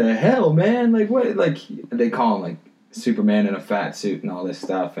 Colby, what the hell, man? Like what? Like they call him like Superman in a fat suit and all this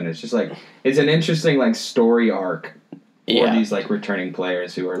stuff, and it's just like it's an interesting like story arc for these like returning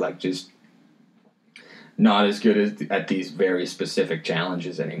players who are like just not as good at these very specific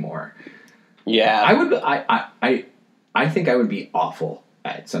challenges anymore. Yeah, I think I would be awful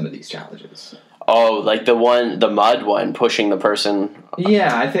at some of these challenges. Oh, like the mud one, pushing the person.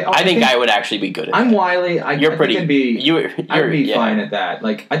 Yeah, I think I would actually be good at I'm that. wily. You're pretty. I'd be fine at that.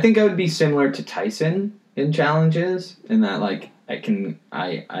 Like I think I would be similar to Tyson in challenges, in that like I can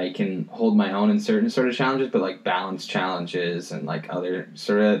hold my own in certain sort of challenges, but like balance challenges and like other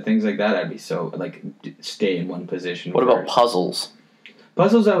sort of things like that, I'd be so like stay in one position. What about puzzles?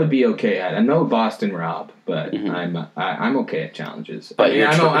 Puzzles I would be okay at. I'm no Boston Rob, but I'm okay at challenges. But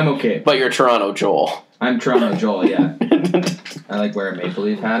I'm okay. But you're Toronto Joel. I'm Toronto Joel, yeah. I like wear a Maple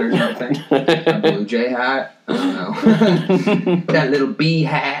Leaf hat or something. A Blue Jay hat. I don't know. That little bee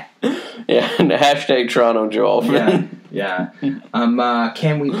hat. Yeah, hashtag Toronto Joel. Yeah.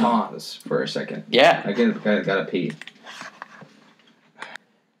 Can we pause for a second? Yeah. I gotta pee.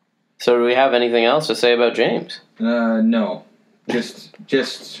 So do we have anything else to say about James? No. Just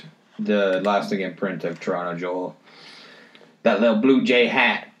the lasting imprint of Toronto Joel. That little Blue Jay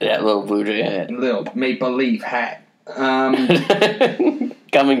hat. That little Blue Jay hat. Little Maple Leaf hat. Coming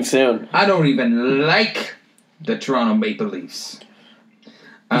soon. I don't even like the Toronto Maple Leafs.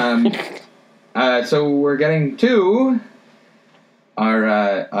 So we're getting to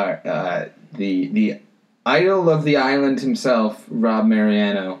our the idol of the island himself, Rob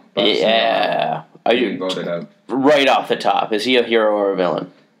Mariano. Yeah. Are you voted out? Right off the top, is he a hero or a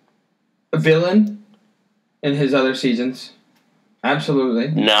villain? A villain in his other seasons. Absolutely.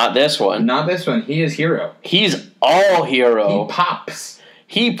 Not this one. Not this one. He is hero. He's all hero. He pops.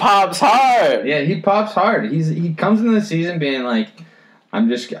 He pops hard. Yeah, he pops hard. He comes into the season being like, I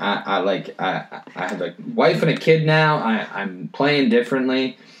have a wife and a kid now. I'm playing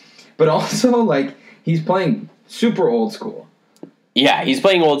differently, but also like he's playing super old school. Yeah, he's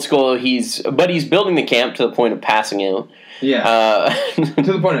playing old school. But he's building the camp to the point of passing out. Yeah. To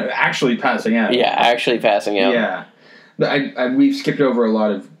the point of actually passing out. Yeah, actually passing out. Yeah. We've skipped over a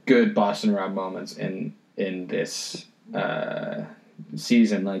lot of good Boston Rob moments in this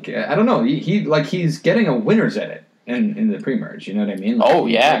season. Like I don't know, he's getting a winner's edit in the pre-merge. You know what I mean? Like, oh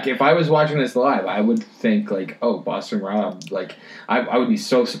yeah. Like if I was watching this live, I would think like, oh, Boston Rob. Like I would be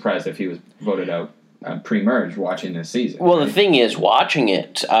so surprised if he was voted out pre-merge watching this season. Well, right? The thing is, watching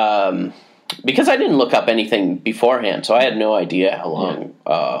it. Because I didn't look up anything beforehand, so I had no idea how long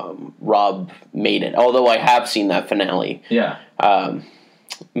Rob made it. Although I have seen that finale. Yeah.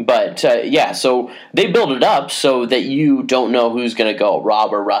 So they build it up so that you don't know who's going to go,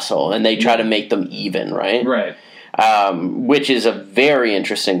 Rob or Russell, and they try to make them even, right? Right. Which is a very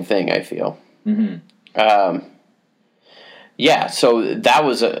interesting thing, I feel. Mm-hmm. So that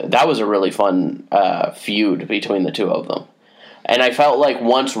was a really fun feud between the two of them. And I felt like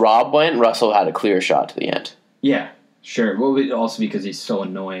once Rob went, Russell had a clear shot to the end. Yeah, sure. Well, also because he's so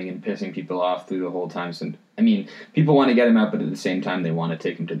annoying and pissing people off through the whole time. So, I mean, people want to get him out, but at the same time, they want to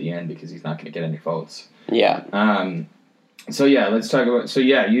take him to the end because he's not going to get any votes. Yeah. Let's talk about... So,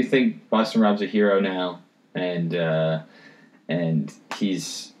 yeah, you think Boston Rob's a hero now, and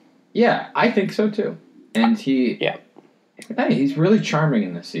he's... Yeah, I think so, too. And he... Yeah. Hey, he's really charming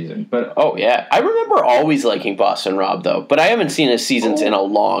in this season, but oh yeah, I remember always liking Boston Rob though, but I haven't seen his seasons in a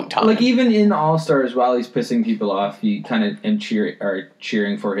long time. Like even in All Stars, while he's pissing people off, you kind of are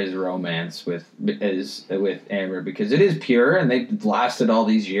cheering for his romance with Amber because it is pure, and they've lasted all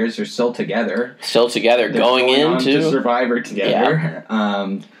these years. They're still together. They're going into Survivor together.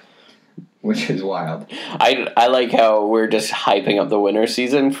 Yeah. Which is wild. I like how we're just hyping up the winter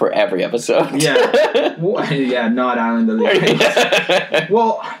season for every episode. Yeah. Not Island of the Idols.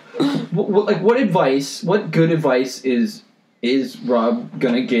 Well, like what good advice is Rob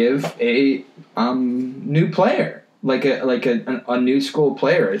gonna give a new player? Like a new school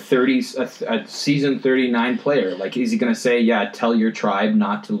player, a season 39 player. Like is he gonna say, tell your tribe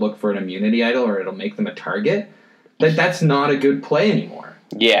not to look for an immunity idol or it'll make them a target? That's not a good play anymore.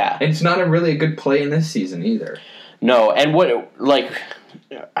 Yeah. It's not really a good play in this season either. No, and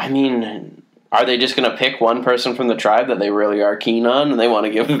are they just going to pick one person from the tribe that they really are keen on and they want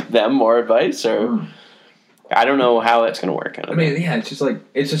to give them more advice? Or I don't know how it's going to work. It's just like,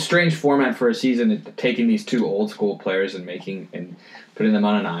 it's a strange format for a season, taking these two old school players and putting them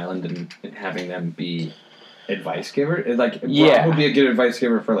on an island and having them be advice giver. Rob would be a good advice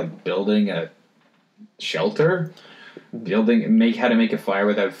giver for like building a shelter, how to make a fire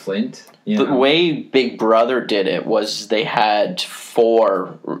without flint. The way Big Brother did it was they had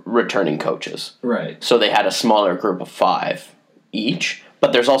 4 returning coaches. Right. So they had a smaller group of 5 each,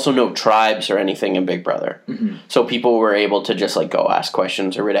 but there's also no tribes or anything in Big Brother. Mm-hmm. So people were able to just like go ask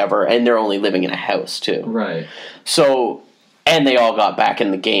questions or whatever, and they're only living in a house too. Right. So, and they all got back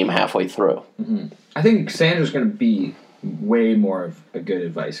in the game halfway through. Mm-hmm. I think Sandra's going to be way more of a good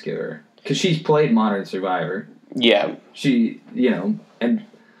advice giver because she's played Modern Survivor. Yeah. She, and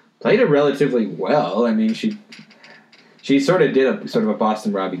played it relatively well. I mean, she sort of did a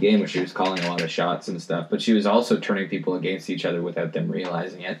Boston Robbie game where she was calling a lot of shots and stuff, but she was also turning people against each other without them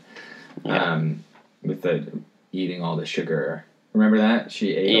realizing it. Yeah. With eating all the sugar. Remember that?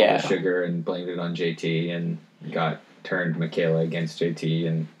 She ate all the sugar and blamed it on JT and turned Michaela against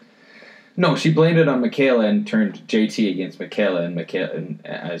JT No, she blamed it on Michaela and turned JT against Michaela, and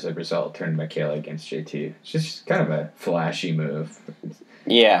as a result turned Michaela against JT. It's just kind of a flashy move.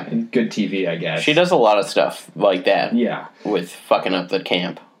 Yeah. And good TV, I guess. She does a lot of stuff like that. Yeah. With fucking up the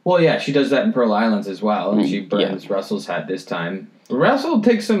camp. Well, yeah, she does that in Pearl Islands as well, and she burns Russell's hat this time. Russell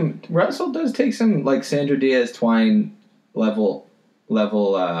does take some like Sandra Diaz Twine level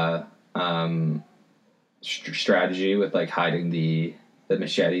strategy with like hiding the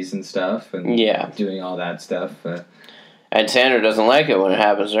machetes and stuff and doing all that stuff. And Sandra doesn't like it when it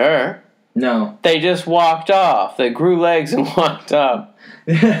happens to her. No. They just walked off. They grew legs and walked off.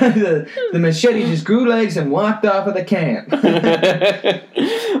 the machete just grew legs and walked off of the camp.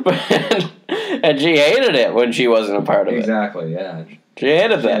 And she hated it when she wasn't a part of it. Exactly, yeah. She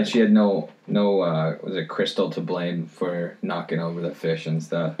hated that. She had no was it Crystal to blame for knocking over the fish and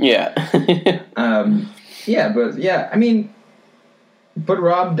stuff. Yeah. But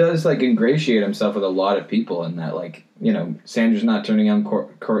Rob does like ingratiate himself with a lot of people in that, like, Sandra's not turning on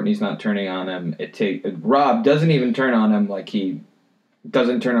Courtney's not turning on him. Rob doesn't even turn on him, like he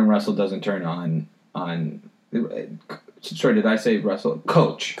doesn't turn on Russell, doesn't turn on sorry, did I say Russell?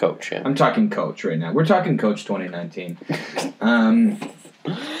 Coach. Coach, yeah. I'm talking Coach right now. We're talking Coach 2019.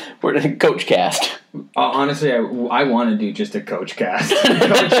 We're in Coach Cast. Honestly, I want to do just a Coach Cast.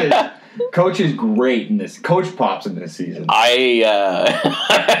 Coach is great in this. Coach pops in this season.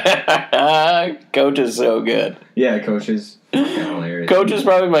 Coach is so good. Yeah, Coach is hilarious. Coach is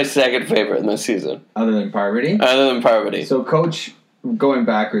probably my second favorite in this season. Other than Parvati? Other than Parvati. So Coach, going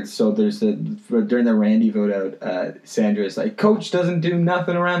backwards, so there's during the Randy vote out, Sandra's like, Coach doesn't do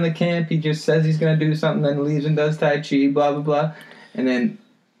nothing around the camp. He just says he's going to do something, then leaves and does Tai Chi, blah, blah, blah. And then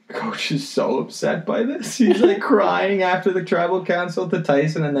Coach is so upset by this. He's like crying after the tribal council to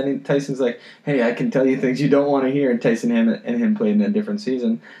Tyson, and then Tyson's like, hey, I can tell you things you don't want to hear. And Tyson and him played in a different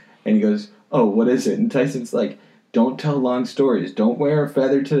season. And he goes, oh, what is it? And Tyson's like, don't tell long stories. Don't wear a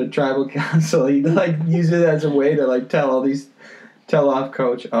feather to the tribal council. He like uses it as a way to like tell off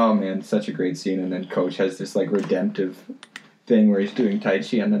Coach. Oh man, such a great scene. And then Coach has this like redemptive thing where he's doing Tai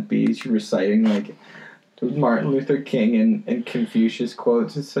Chi on the beach, reciting like Martin Luther King and Confucius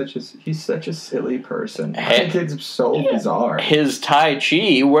quotes. He's such a silly person. It's so bizarre. His Tai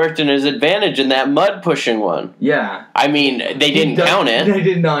Chi worked in his advantage in that mud pushing one. Yeah. I mean, they didn't count it. They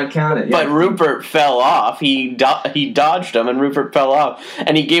did not count it. Yeah. But Rupert fell off. He dodged him, and Rupert fell off.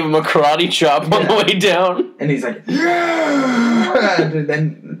 And he gave him a karate chop on the way down. And he's like, yeah! And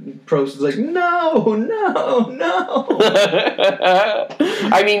then Probst is like, no.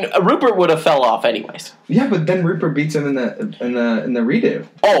 I mean, Rupert would have fell off anyways. Yeah, but then Rupert beats him in the redo.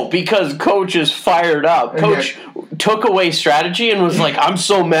 Oh, because Coach is fired up. Coach took away strategy and was like, I'm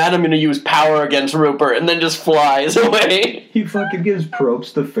so mad I'm going to use power against Rupert, and then just flies away. He fucking gives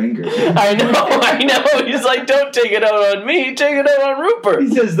Probst the finger. I know. He's like, don't take it out on me. Take it out on Rupert.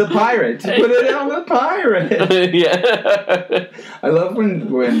 He says the pirate. Put it on the pirate. Yeah. I love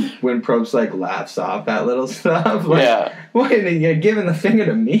when Probst like laughs off that little stuff. Like, yeah. Wait, you're giving the finger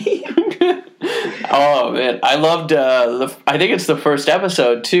to me? Oh man, I loved. I think it's the first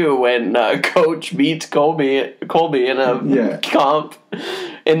episode too when Coach beats Colby in a comp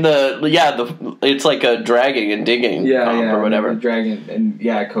in the It's like a dragging and digging comp or whatever. Dragging and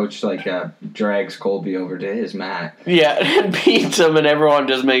Coach drags Colby over to his mat. Yeah, and beats him, and everyone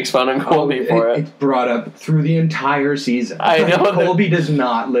just makes fun of Colby for it. It's brought up through the entire season. I know. Colby does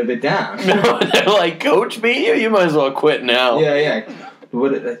not live it down. No, they're like, Coach beat you? You might as well quit now. Yeah.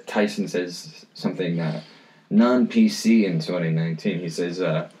 What Tyson says something non-PC in 2019. He says,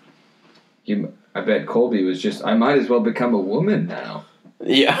 I bet Colby was just, I might as well become a woman now.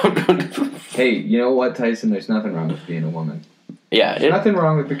 Yeah. Hey, you know what, Tyson? There's nothing wrong with being a woman. Yeah. There's nothing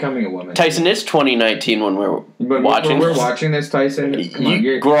wrong with becoming a woman. Tyson, it's 2019 when we're watching this. We're watching this, Tyson. Come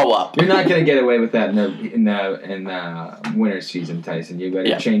on, grow up. You're not going to get away with that in the winter season, Tyson. You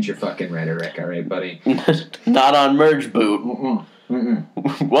better change your fucking rhetoric, all right, buddy? Not on Merge Boot.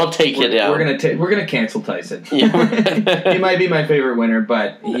 We'll take you down. We're gonna cancel Tyson. Yeah. He might be my favorite winner,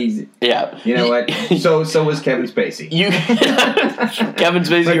 but he's You know what? So was Kevin Spacey. Kevin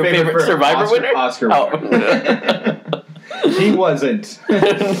Spacey, your favorite Survivor winner? Oscar winner. He wasn't.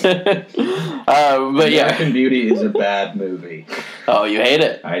 But American Beauty is a bad movie. Oh, you hate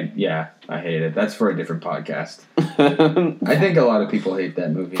it? I hate it. That's for a different podcast. I think a lot of people hate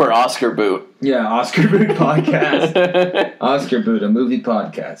that movie. For Oscar Boot. Yeah, Oscar Boot podcast. Oscar Boot, a movie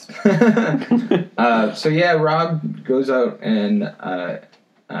podcast. Rob goes out in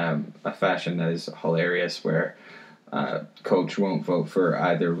a fashion that is hilarious where Coach won't vote for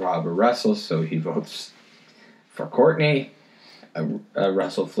either Rob or Russell, so he votes for Courtney.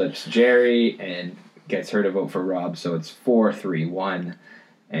 Russell flips Jerry and gets her to vote for Rob, so it's 4-3-1.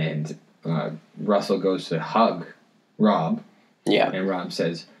 And Russell goes to hug Rob. Yeah. And Rob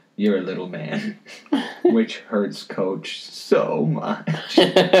says, "You're a little man," which hurts Coach so much.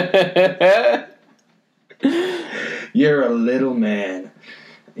 You're a little man.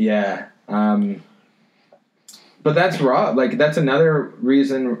 Yeah. But that's Rob. Like, that's another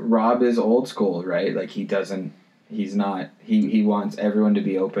reason Rob is old school, right? Like, he wants everyone to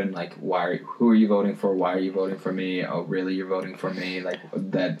be open. Like, who are you voting for? Why are you voting for me? Oh, really? You're voting for me? Like,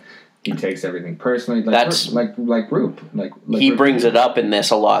 that he takes everything personally. Like, that's like Roop. Like he brings it up in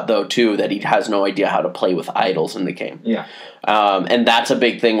this a lot, though, too, that he has no idea how to play with idols in the game. Yeah. And that's a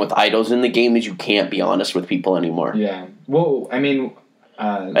big thing with idols in the game is you can't be honest with people anymore. Yeah. Well, I mean,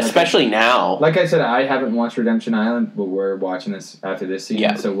 especially now. Like I said, I haven't watched Redemption Island, but we're watching this after this season,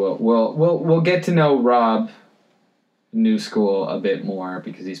 yeah. So we'll get to know Rob New School a bit more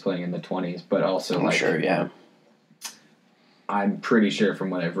because he's playing in the 20s, but also yeah. I'm pretty sure from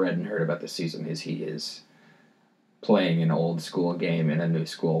what I've read and heard about this season he is playing an old school game in a new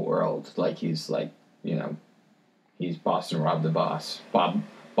school world. Like he's he's Boston Rob the Boss.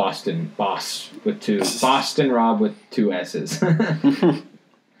 Boston Rob with two S's.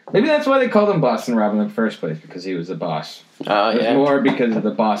 Maybe that's why they called him Boston Rob in the first place, because he was the boss. It was more because of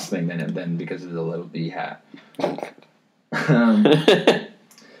the boss thing than because of the little B hat.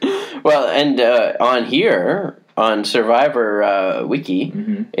 Well, and on here, on Survivor Wiki,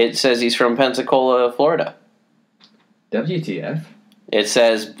 it says he's from Pensacola, Florida. WTF? It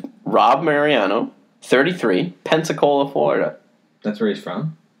says Rob Mariano, 33, Pensacola, Florida. That's where he's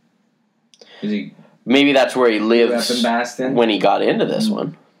from? Is he? Maybe that's where he lives when he got into this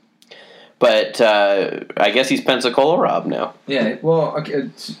one. But I guess he's Pensacola Rob now. Yeah, well, okay,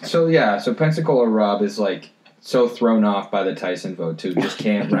 so Pensacola Rob is like so thrown off by the Tyson vote too. Just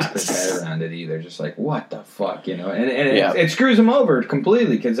can't wrap his head around it either. Just like, what the fuck, you know? And it screws him over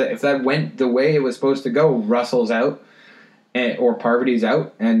completely, because if that went the way it was supposed to go, Russell's out or Parvati's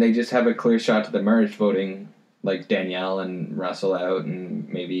out, and they just have a clear shot to the merge, voting like Danielle and Russell out, and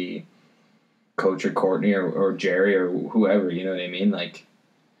maybe Coach or Courtney or Jerry or whoever. You know what I mean? Like,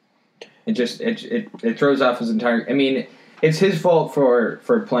 it just it throws off his entire. I mean, it's his fault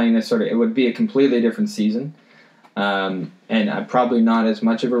for playing this sort of. It would be a completely different season. And probably not as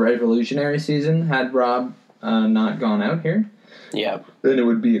much of a revolutionary season had Rob not gone out here. Yeah. Then it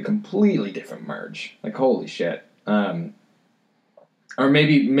would be a completely different merge. Like, holy shit. Or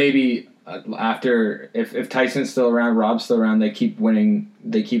maybe after, if Tyson's still around, Rob's still around, they keep winning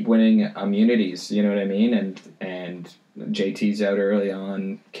immunities, you know what I mean? And JT's out early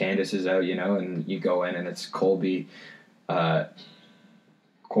on, Candace is out, you know, and you go in and it's Colby,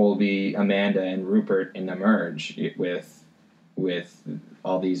 Amanda, and Rupert in the merge with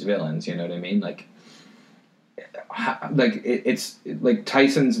all these villains. You know what I mean? It's like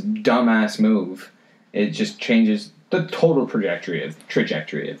Tyson's dumbass move. It just changes the total trajectory of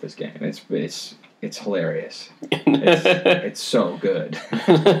this game. It's hilarious. It's so good.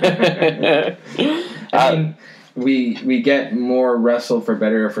 I mean, we get more Russell for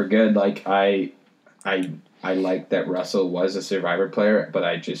better or for good. Like I I like that Russell was a Survivor player, but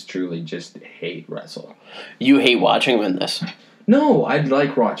I just truly just hate Russell. You hate watching him in this. No, I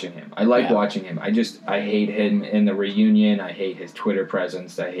like watching him. I like watching him. I hate him in the reunion. I hate his Twitter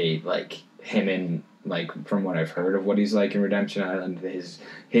presence. I hate like him in like from what I've heard of what he's like in Redemption Island.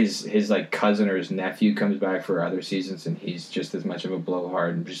 His like cousin or his nephew comes back for other seasons, and he's just as much of a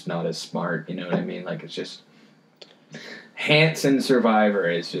blowhard and just not as smart. You know what I mean? Like it's just Hanson Survivor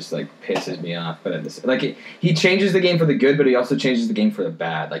is just like pisses me off. But at this, like he changes the game for the good, but he also changes the game for the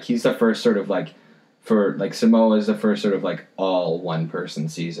bad. Like he's the first sort of like. For like Samoa is the first sort of like all one person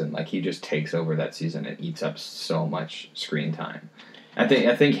season. Like he just takes over that season and eats up so much screen time. I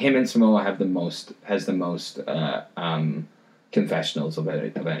think him and Samoa have the most confessionals of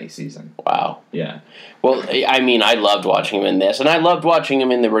any season. Wow. Yeah. Well, I mean, I loved watching him in this, and I loved watching him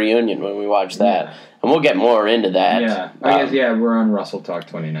in the reunion when we watched that. Yeah. And we'll get more into that. Yeah. I guess we're on Russell Talk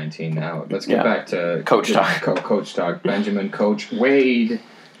 2019 now. Let's get back to Coach Talk. Coach Talk. Benjamin Coach Wade.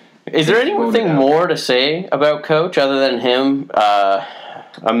 Is there anything more to say about Coach other than him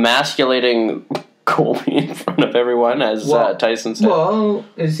emasculating Colby in front of everyone, as Tyson said? Well,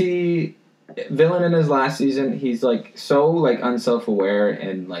 is he villain in his last season? He's like so like unself-aware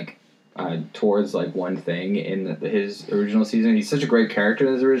and like towards like one thing in his original season. He's such a great character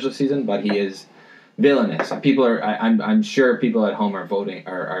in his original season, but he is villainous. People are. I'm sure people at home are voting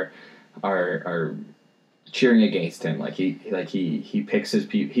are cheering against him. He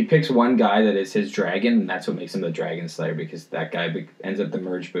picks one guy that is his dragon, and that's what makes him the Dragon Slayer, because that guy ends up the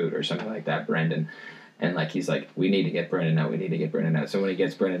merge boot or something like that, Brendan. And like he's like, we need to get Brendan out. So when he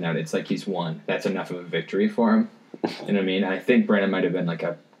gets Brendan out, it's like he's won. That's enough of a victory for him. You know what I mean? I think Brendan might have been like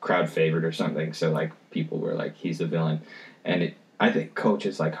a crowd favorite or something. So like people were like, he's the villain, and I think Coach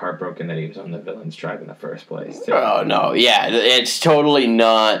is like heartbroken that he was on the villain's tribe in the first place, too. Oh, no. Yeah, it's totally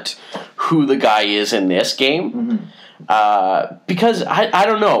not who the guy is in this game. Mm-hmm. Because, I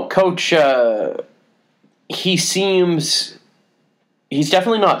don't know, Coach, he's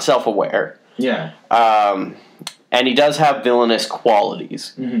definitely not self-aware. Yeah. And he does have villainous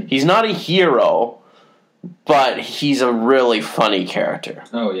qualities. Mm-hmm. He's not a hero, but he's a really funny character.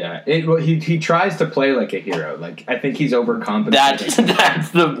 Oh yeah, he tries to play like a hero. Like I think he's overcompensating. That's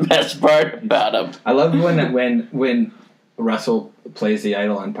the best part about him. I love when Russell plays the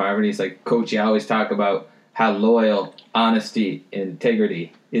idol on poverty. He's like, Coach, you always talk about how loyal, honesty,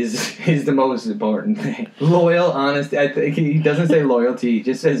 integrity is the most important thing. Loyal, honesty. I think he doesn't say loyalty. He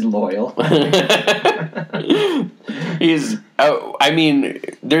just says loyal.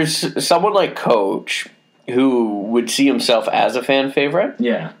 There's someone like Coach who would see himself as a fan favorite.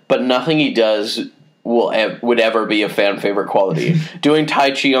 Yeah. But nothing he does would ever be a fan favorite quality. Doing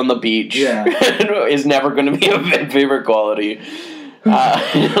Tai Chi on the beach is never going to be a fan favorite quality.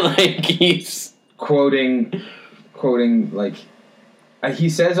 Like he's quoting like he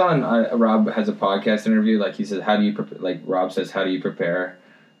says on Rob has a podcast interview, like he says, Rob says, how do you prepare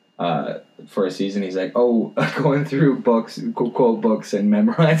for a season? He's like, going through books, quote books, and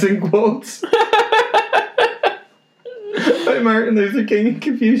memorizing quotes. By Martin Luther King and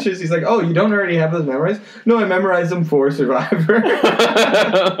Confucius. He's like, you don't already have those memorized? No, I memorized them for Survivor.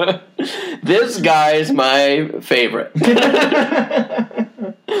 This guy's my favorite. This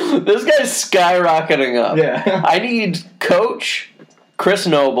guy's skyrocketing up. Yeah. I need Coach, Chris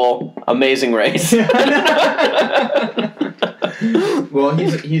Noble, Amazing Race. Well,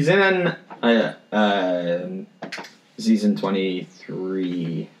 he's in season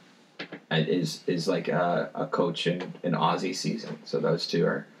 23. Is like a coach in an Aussie season. So those two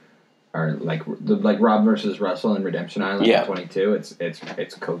are like Rob versus Russell in Redemption Island. Yeah. 22.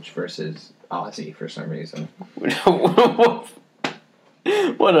 It's Coach versus Aussie for some reason.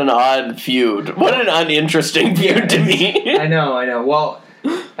 What an odd feud. What an uninteresting feud to me. I know. Well,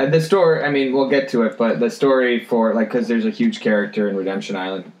 the story, I mean, we'll get to it, but the story for, like, because there's a huge character in Redemption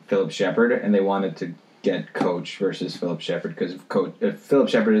Island, Philip Shepard, and they wanted to get Coach versus Philip Shepard because Philip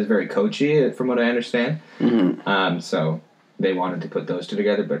Shepard is very coachy, from what I understand. Mm-hmm. So they wanted to put those two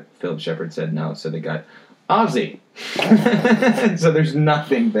together, but Philip Shepard said no, so they got Aussie. So there's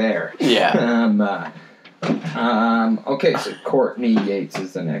nothing there. Yeah. Okay, so Courtney Yates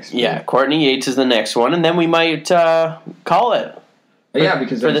is the next one. Yeah, Courtney Yates is the next one, and then we might call it.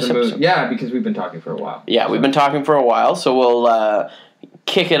 Because we've been talking for a while. Yeah, we've been talking for a while, so we'll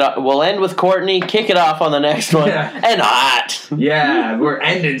kick it up. We'll end with Courtney, kick it off on the next one, and hot. Yeah, we're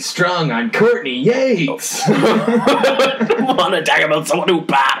ending strong on Courtney Yates. Want to talk about someone who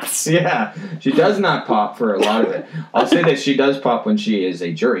pops. pops. Yeah, she does not pop for a lot of it. I'll say that she does pop when she is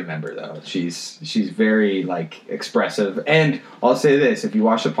a jury member, though. She's very like expressive, and I'll say this: if you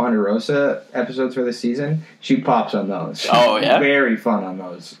watch the Ponderosa episodes for the season, she pops on those. She's very fun on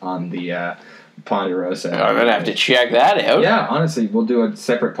those on the Ponderosa. I'm gonna have to check that out. Yeah, honestly, we'll do a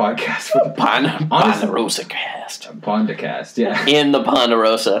separate podcast for the Ponderosa cast. Pondacast, yeah. In the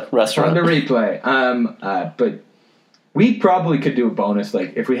Ponderosa restaurant. On the replay. But we probably could do a bonus,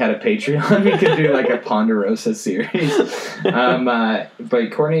 like, if we had a Patreon, we could do, like, a Ponderosa series. But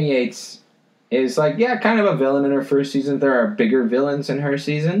Courtney Yates is, like, yeah, kind of a villain in her first season. There are bigger villains in her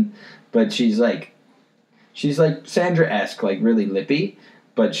season, but she's like Sandra-esque, like, really lippy,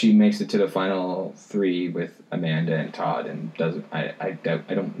 but she makes it to the final 3 with Amanda and Todd, and doesn't. I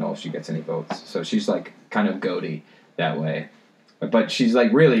don't know if she gets any votes. So she's, like, kind of goaty that way. But she's,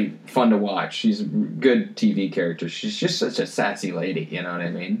 like, really fun to watch. She's a good TV character. She's just such a sassy lady, you know what I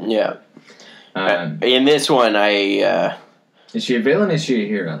mean? Yeah. In this one, Is she a villain or is she a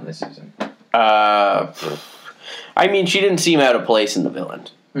hero in this season? I mean, she didn't seem out of place in the villain.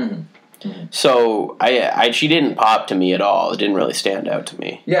 Mm-hmm. Mm-hmm. So, she didn't pop to me at all. It didn't really stand out to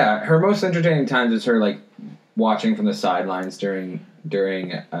me. Yeah, her most entertaining times is her, like, watching from the sidelines during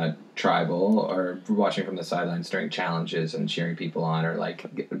a tribal, or watching from the sidelines during challenges and cheering people on, or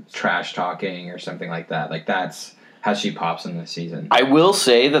like trash talking or something like that. Like, that's how she pops in this season. I will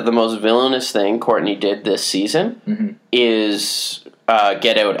say that the most villainous thing Courtney did this season is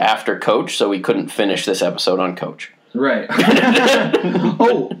get out after Coach, so we couldn't finish this episode on Coach. Right.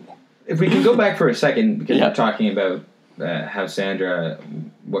 Oh, if we can go back for a second, because we're talking about how Sandra,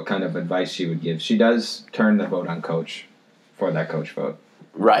 what kind of advice she would give. She does turn the vote on Coach for that Coach vote.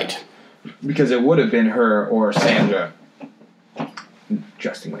 Right. Because it would have been her or Sandra.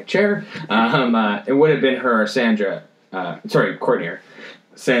 Adjusting my chair. It would have been her or Sandra. Courtney or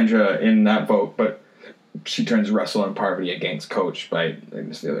Sandra in that vote, but she turns Russell and Parvati against Coach by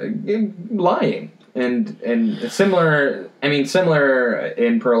lying. And similar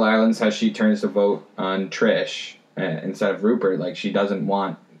in Pearl Islands, how she turns the vote on Trish instead of Rupert. Like, she doesn't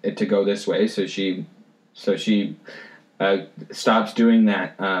want it to go this way, so she stops doing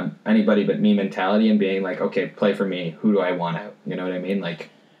that anybody but me mentality and being like, okay, play for me. Who do I want out? You know what I mean? Like,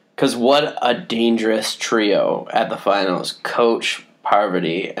 because what a dangerous trio at the finals Coach,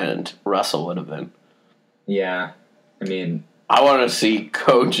 Parvati, and Russell would have been. Yeah, I mean, I want to see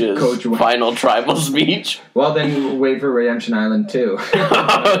Coach's final tribal speech. Well, then wait for Redemption Island 2.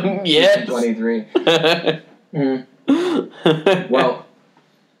 Yes. 23. Well,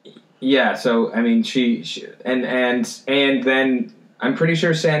 yeah, so, I mean, she and then I'm pretty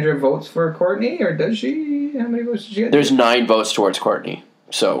sure Sandra votes for Courtney, or does she? How many votes did she get? There's 9 votes towards Courtney,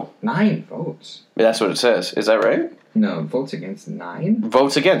 so. 9 votes? That's what it says. Is that right? No, votes against 9?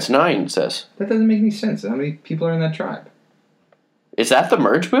 Votes against 9, it says. That doesn't make any sense. How many people are in that tribe? Is that the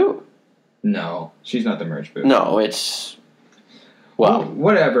merge boot? No, she's not the merge boot. No, it's... Well,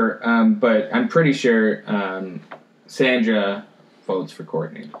 whatever, but I'm pretty sure Sandra votes for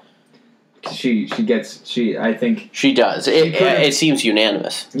Courtney. I think... She does. It seems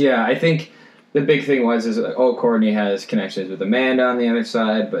unanimous. Yeah, I think the big thing is Courtney has connections with Amanda on the other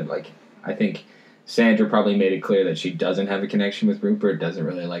side, but, like, I think Sandra probably made it clear that she doesn't have a connection with Rupert, doesn't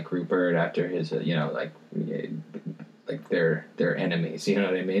really like Rupert after his, like they're enemies, you know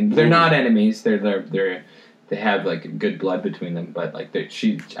what I mean? They're not enemies. They have, like, good blood between them, but, like,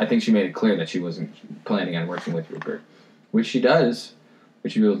 I think she made it clear that she wasn't planning on working with Rupert, which she does,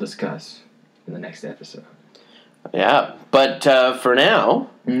 which we will discuss in the next episode. Yeah, but for now,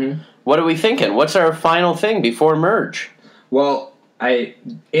 what are we thinking? What's our final thing before merge? Well, I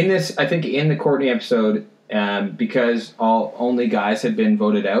think in the Courtney episode, because only guys had been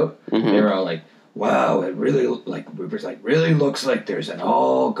voted out, they were all like, wow, it really, like, Rupert's like, really looks like there's an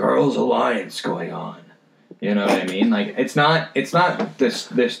all-girls alliance going on. You know what I mean? Like, it's not this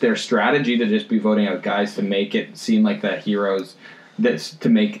their strategy to just be voting out guys to make it seem like the heroes, to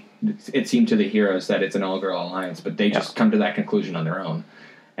make it seem to the heroes that it's an all-girl alliance, but they just come to that conclusion on their own.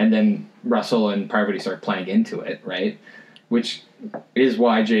 And then Russell and Parvati start playing into it, right? Which is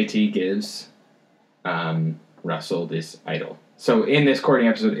why JT gives Russell this idol. So in this Courtney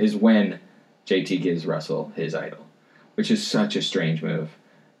episode is when JT gives Russell his idol, which is such a strange move.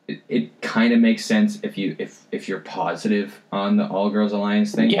 It kind of makes sense if you're positive on the All Girls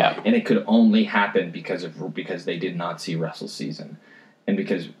Alliance thing, and it could only happen because they did not see Russell's season, and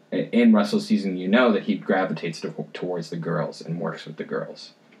because in Russell's season you know that he gravitates towards the girls and works with the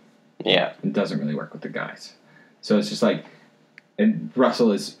girls. Yeah, it doesn't really work with the guys. So it's just like, and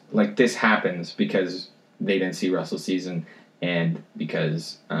Russell is like, this happens because they didn't see Russell's season. and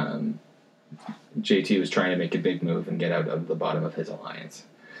because JT was trying to make a big move and get out of the bottom of his alliance.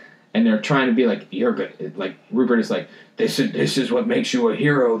 And they're trying to be like, you're good. Like, Rupert is like, this is what makes you a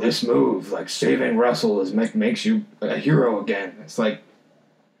hero, this move. Like, saving Russell makes you a hero again. It's like,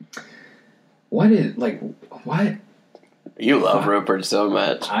 what? You love Rupert so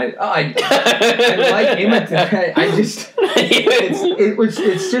much. I like him.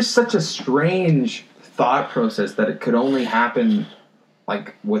 It's just such a strange thought process that it could only happen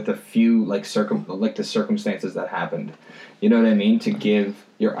like with a few the circumstances that happened. You know what I mean? To give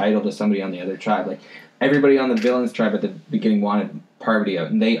your idol to somebody on the other tribe. Like, everybody on the villains tribe at the beginning wanted Parvati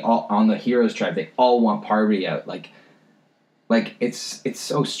out, and they all on the heroes tribe, they all want Parvati out. Like it's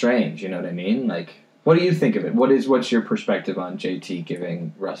so strange. You know what I mean? Like, what do you think of it? What's your perspective on JT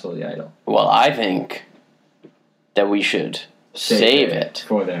giving Russell the idol? Well, I think that we should save it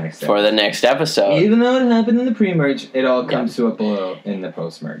for the next episode. Even though it happened in the pre-merge, it all comes to a blow in the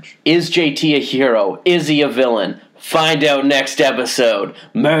post-merge. Is JT a hero? Is he a villain? Find out next episode.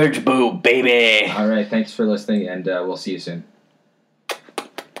 Merge boo, baby. All right, thanks for listening, and we'll see you soon.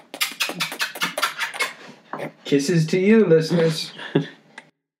 Kisses to you, listeners.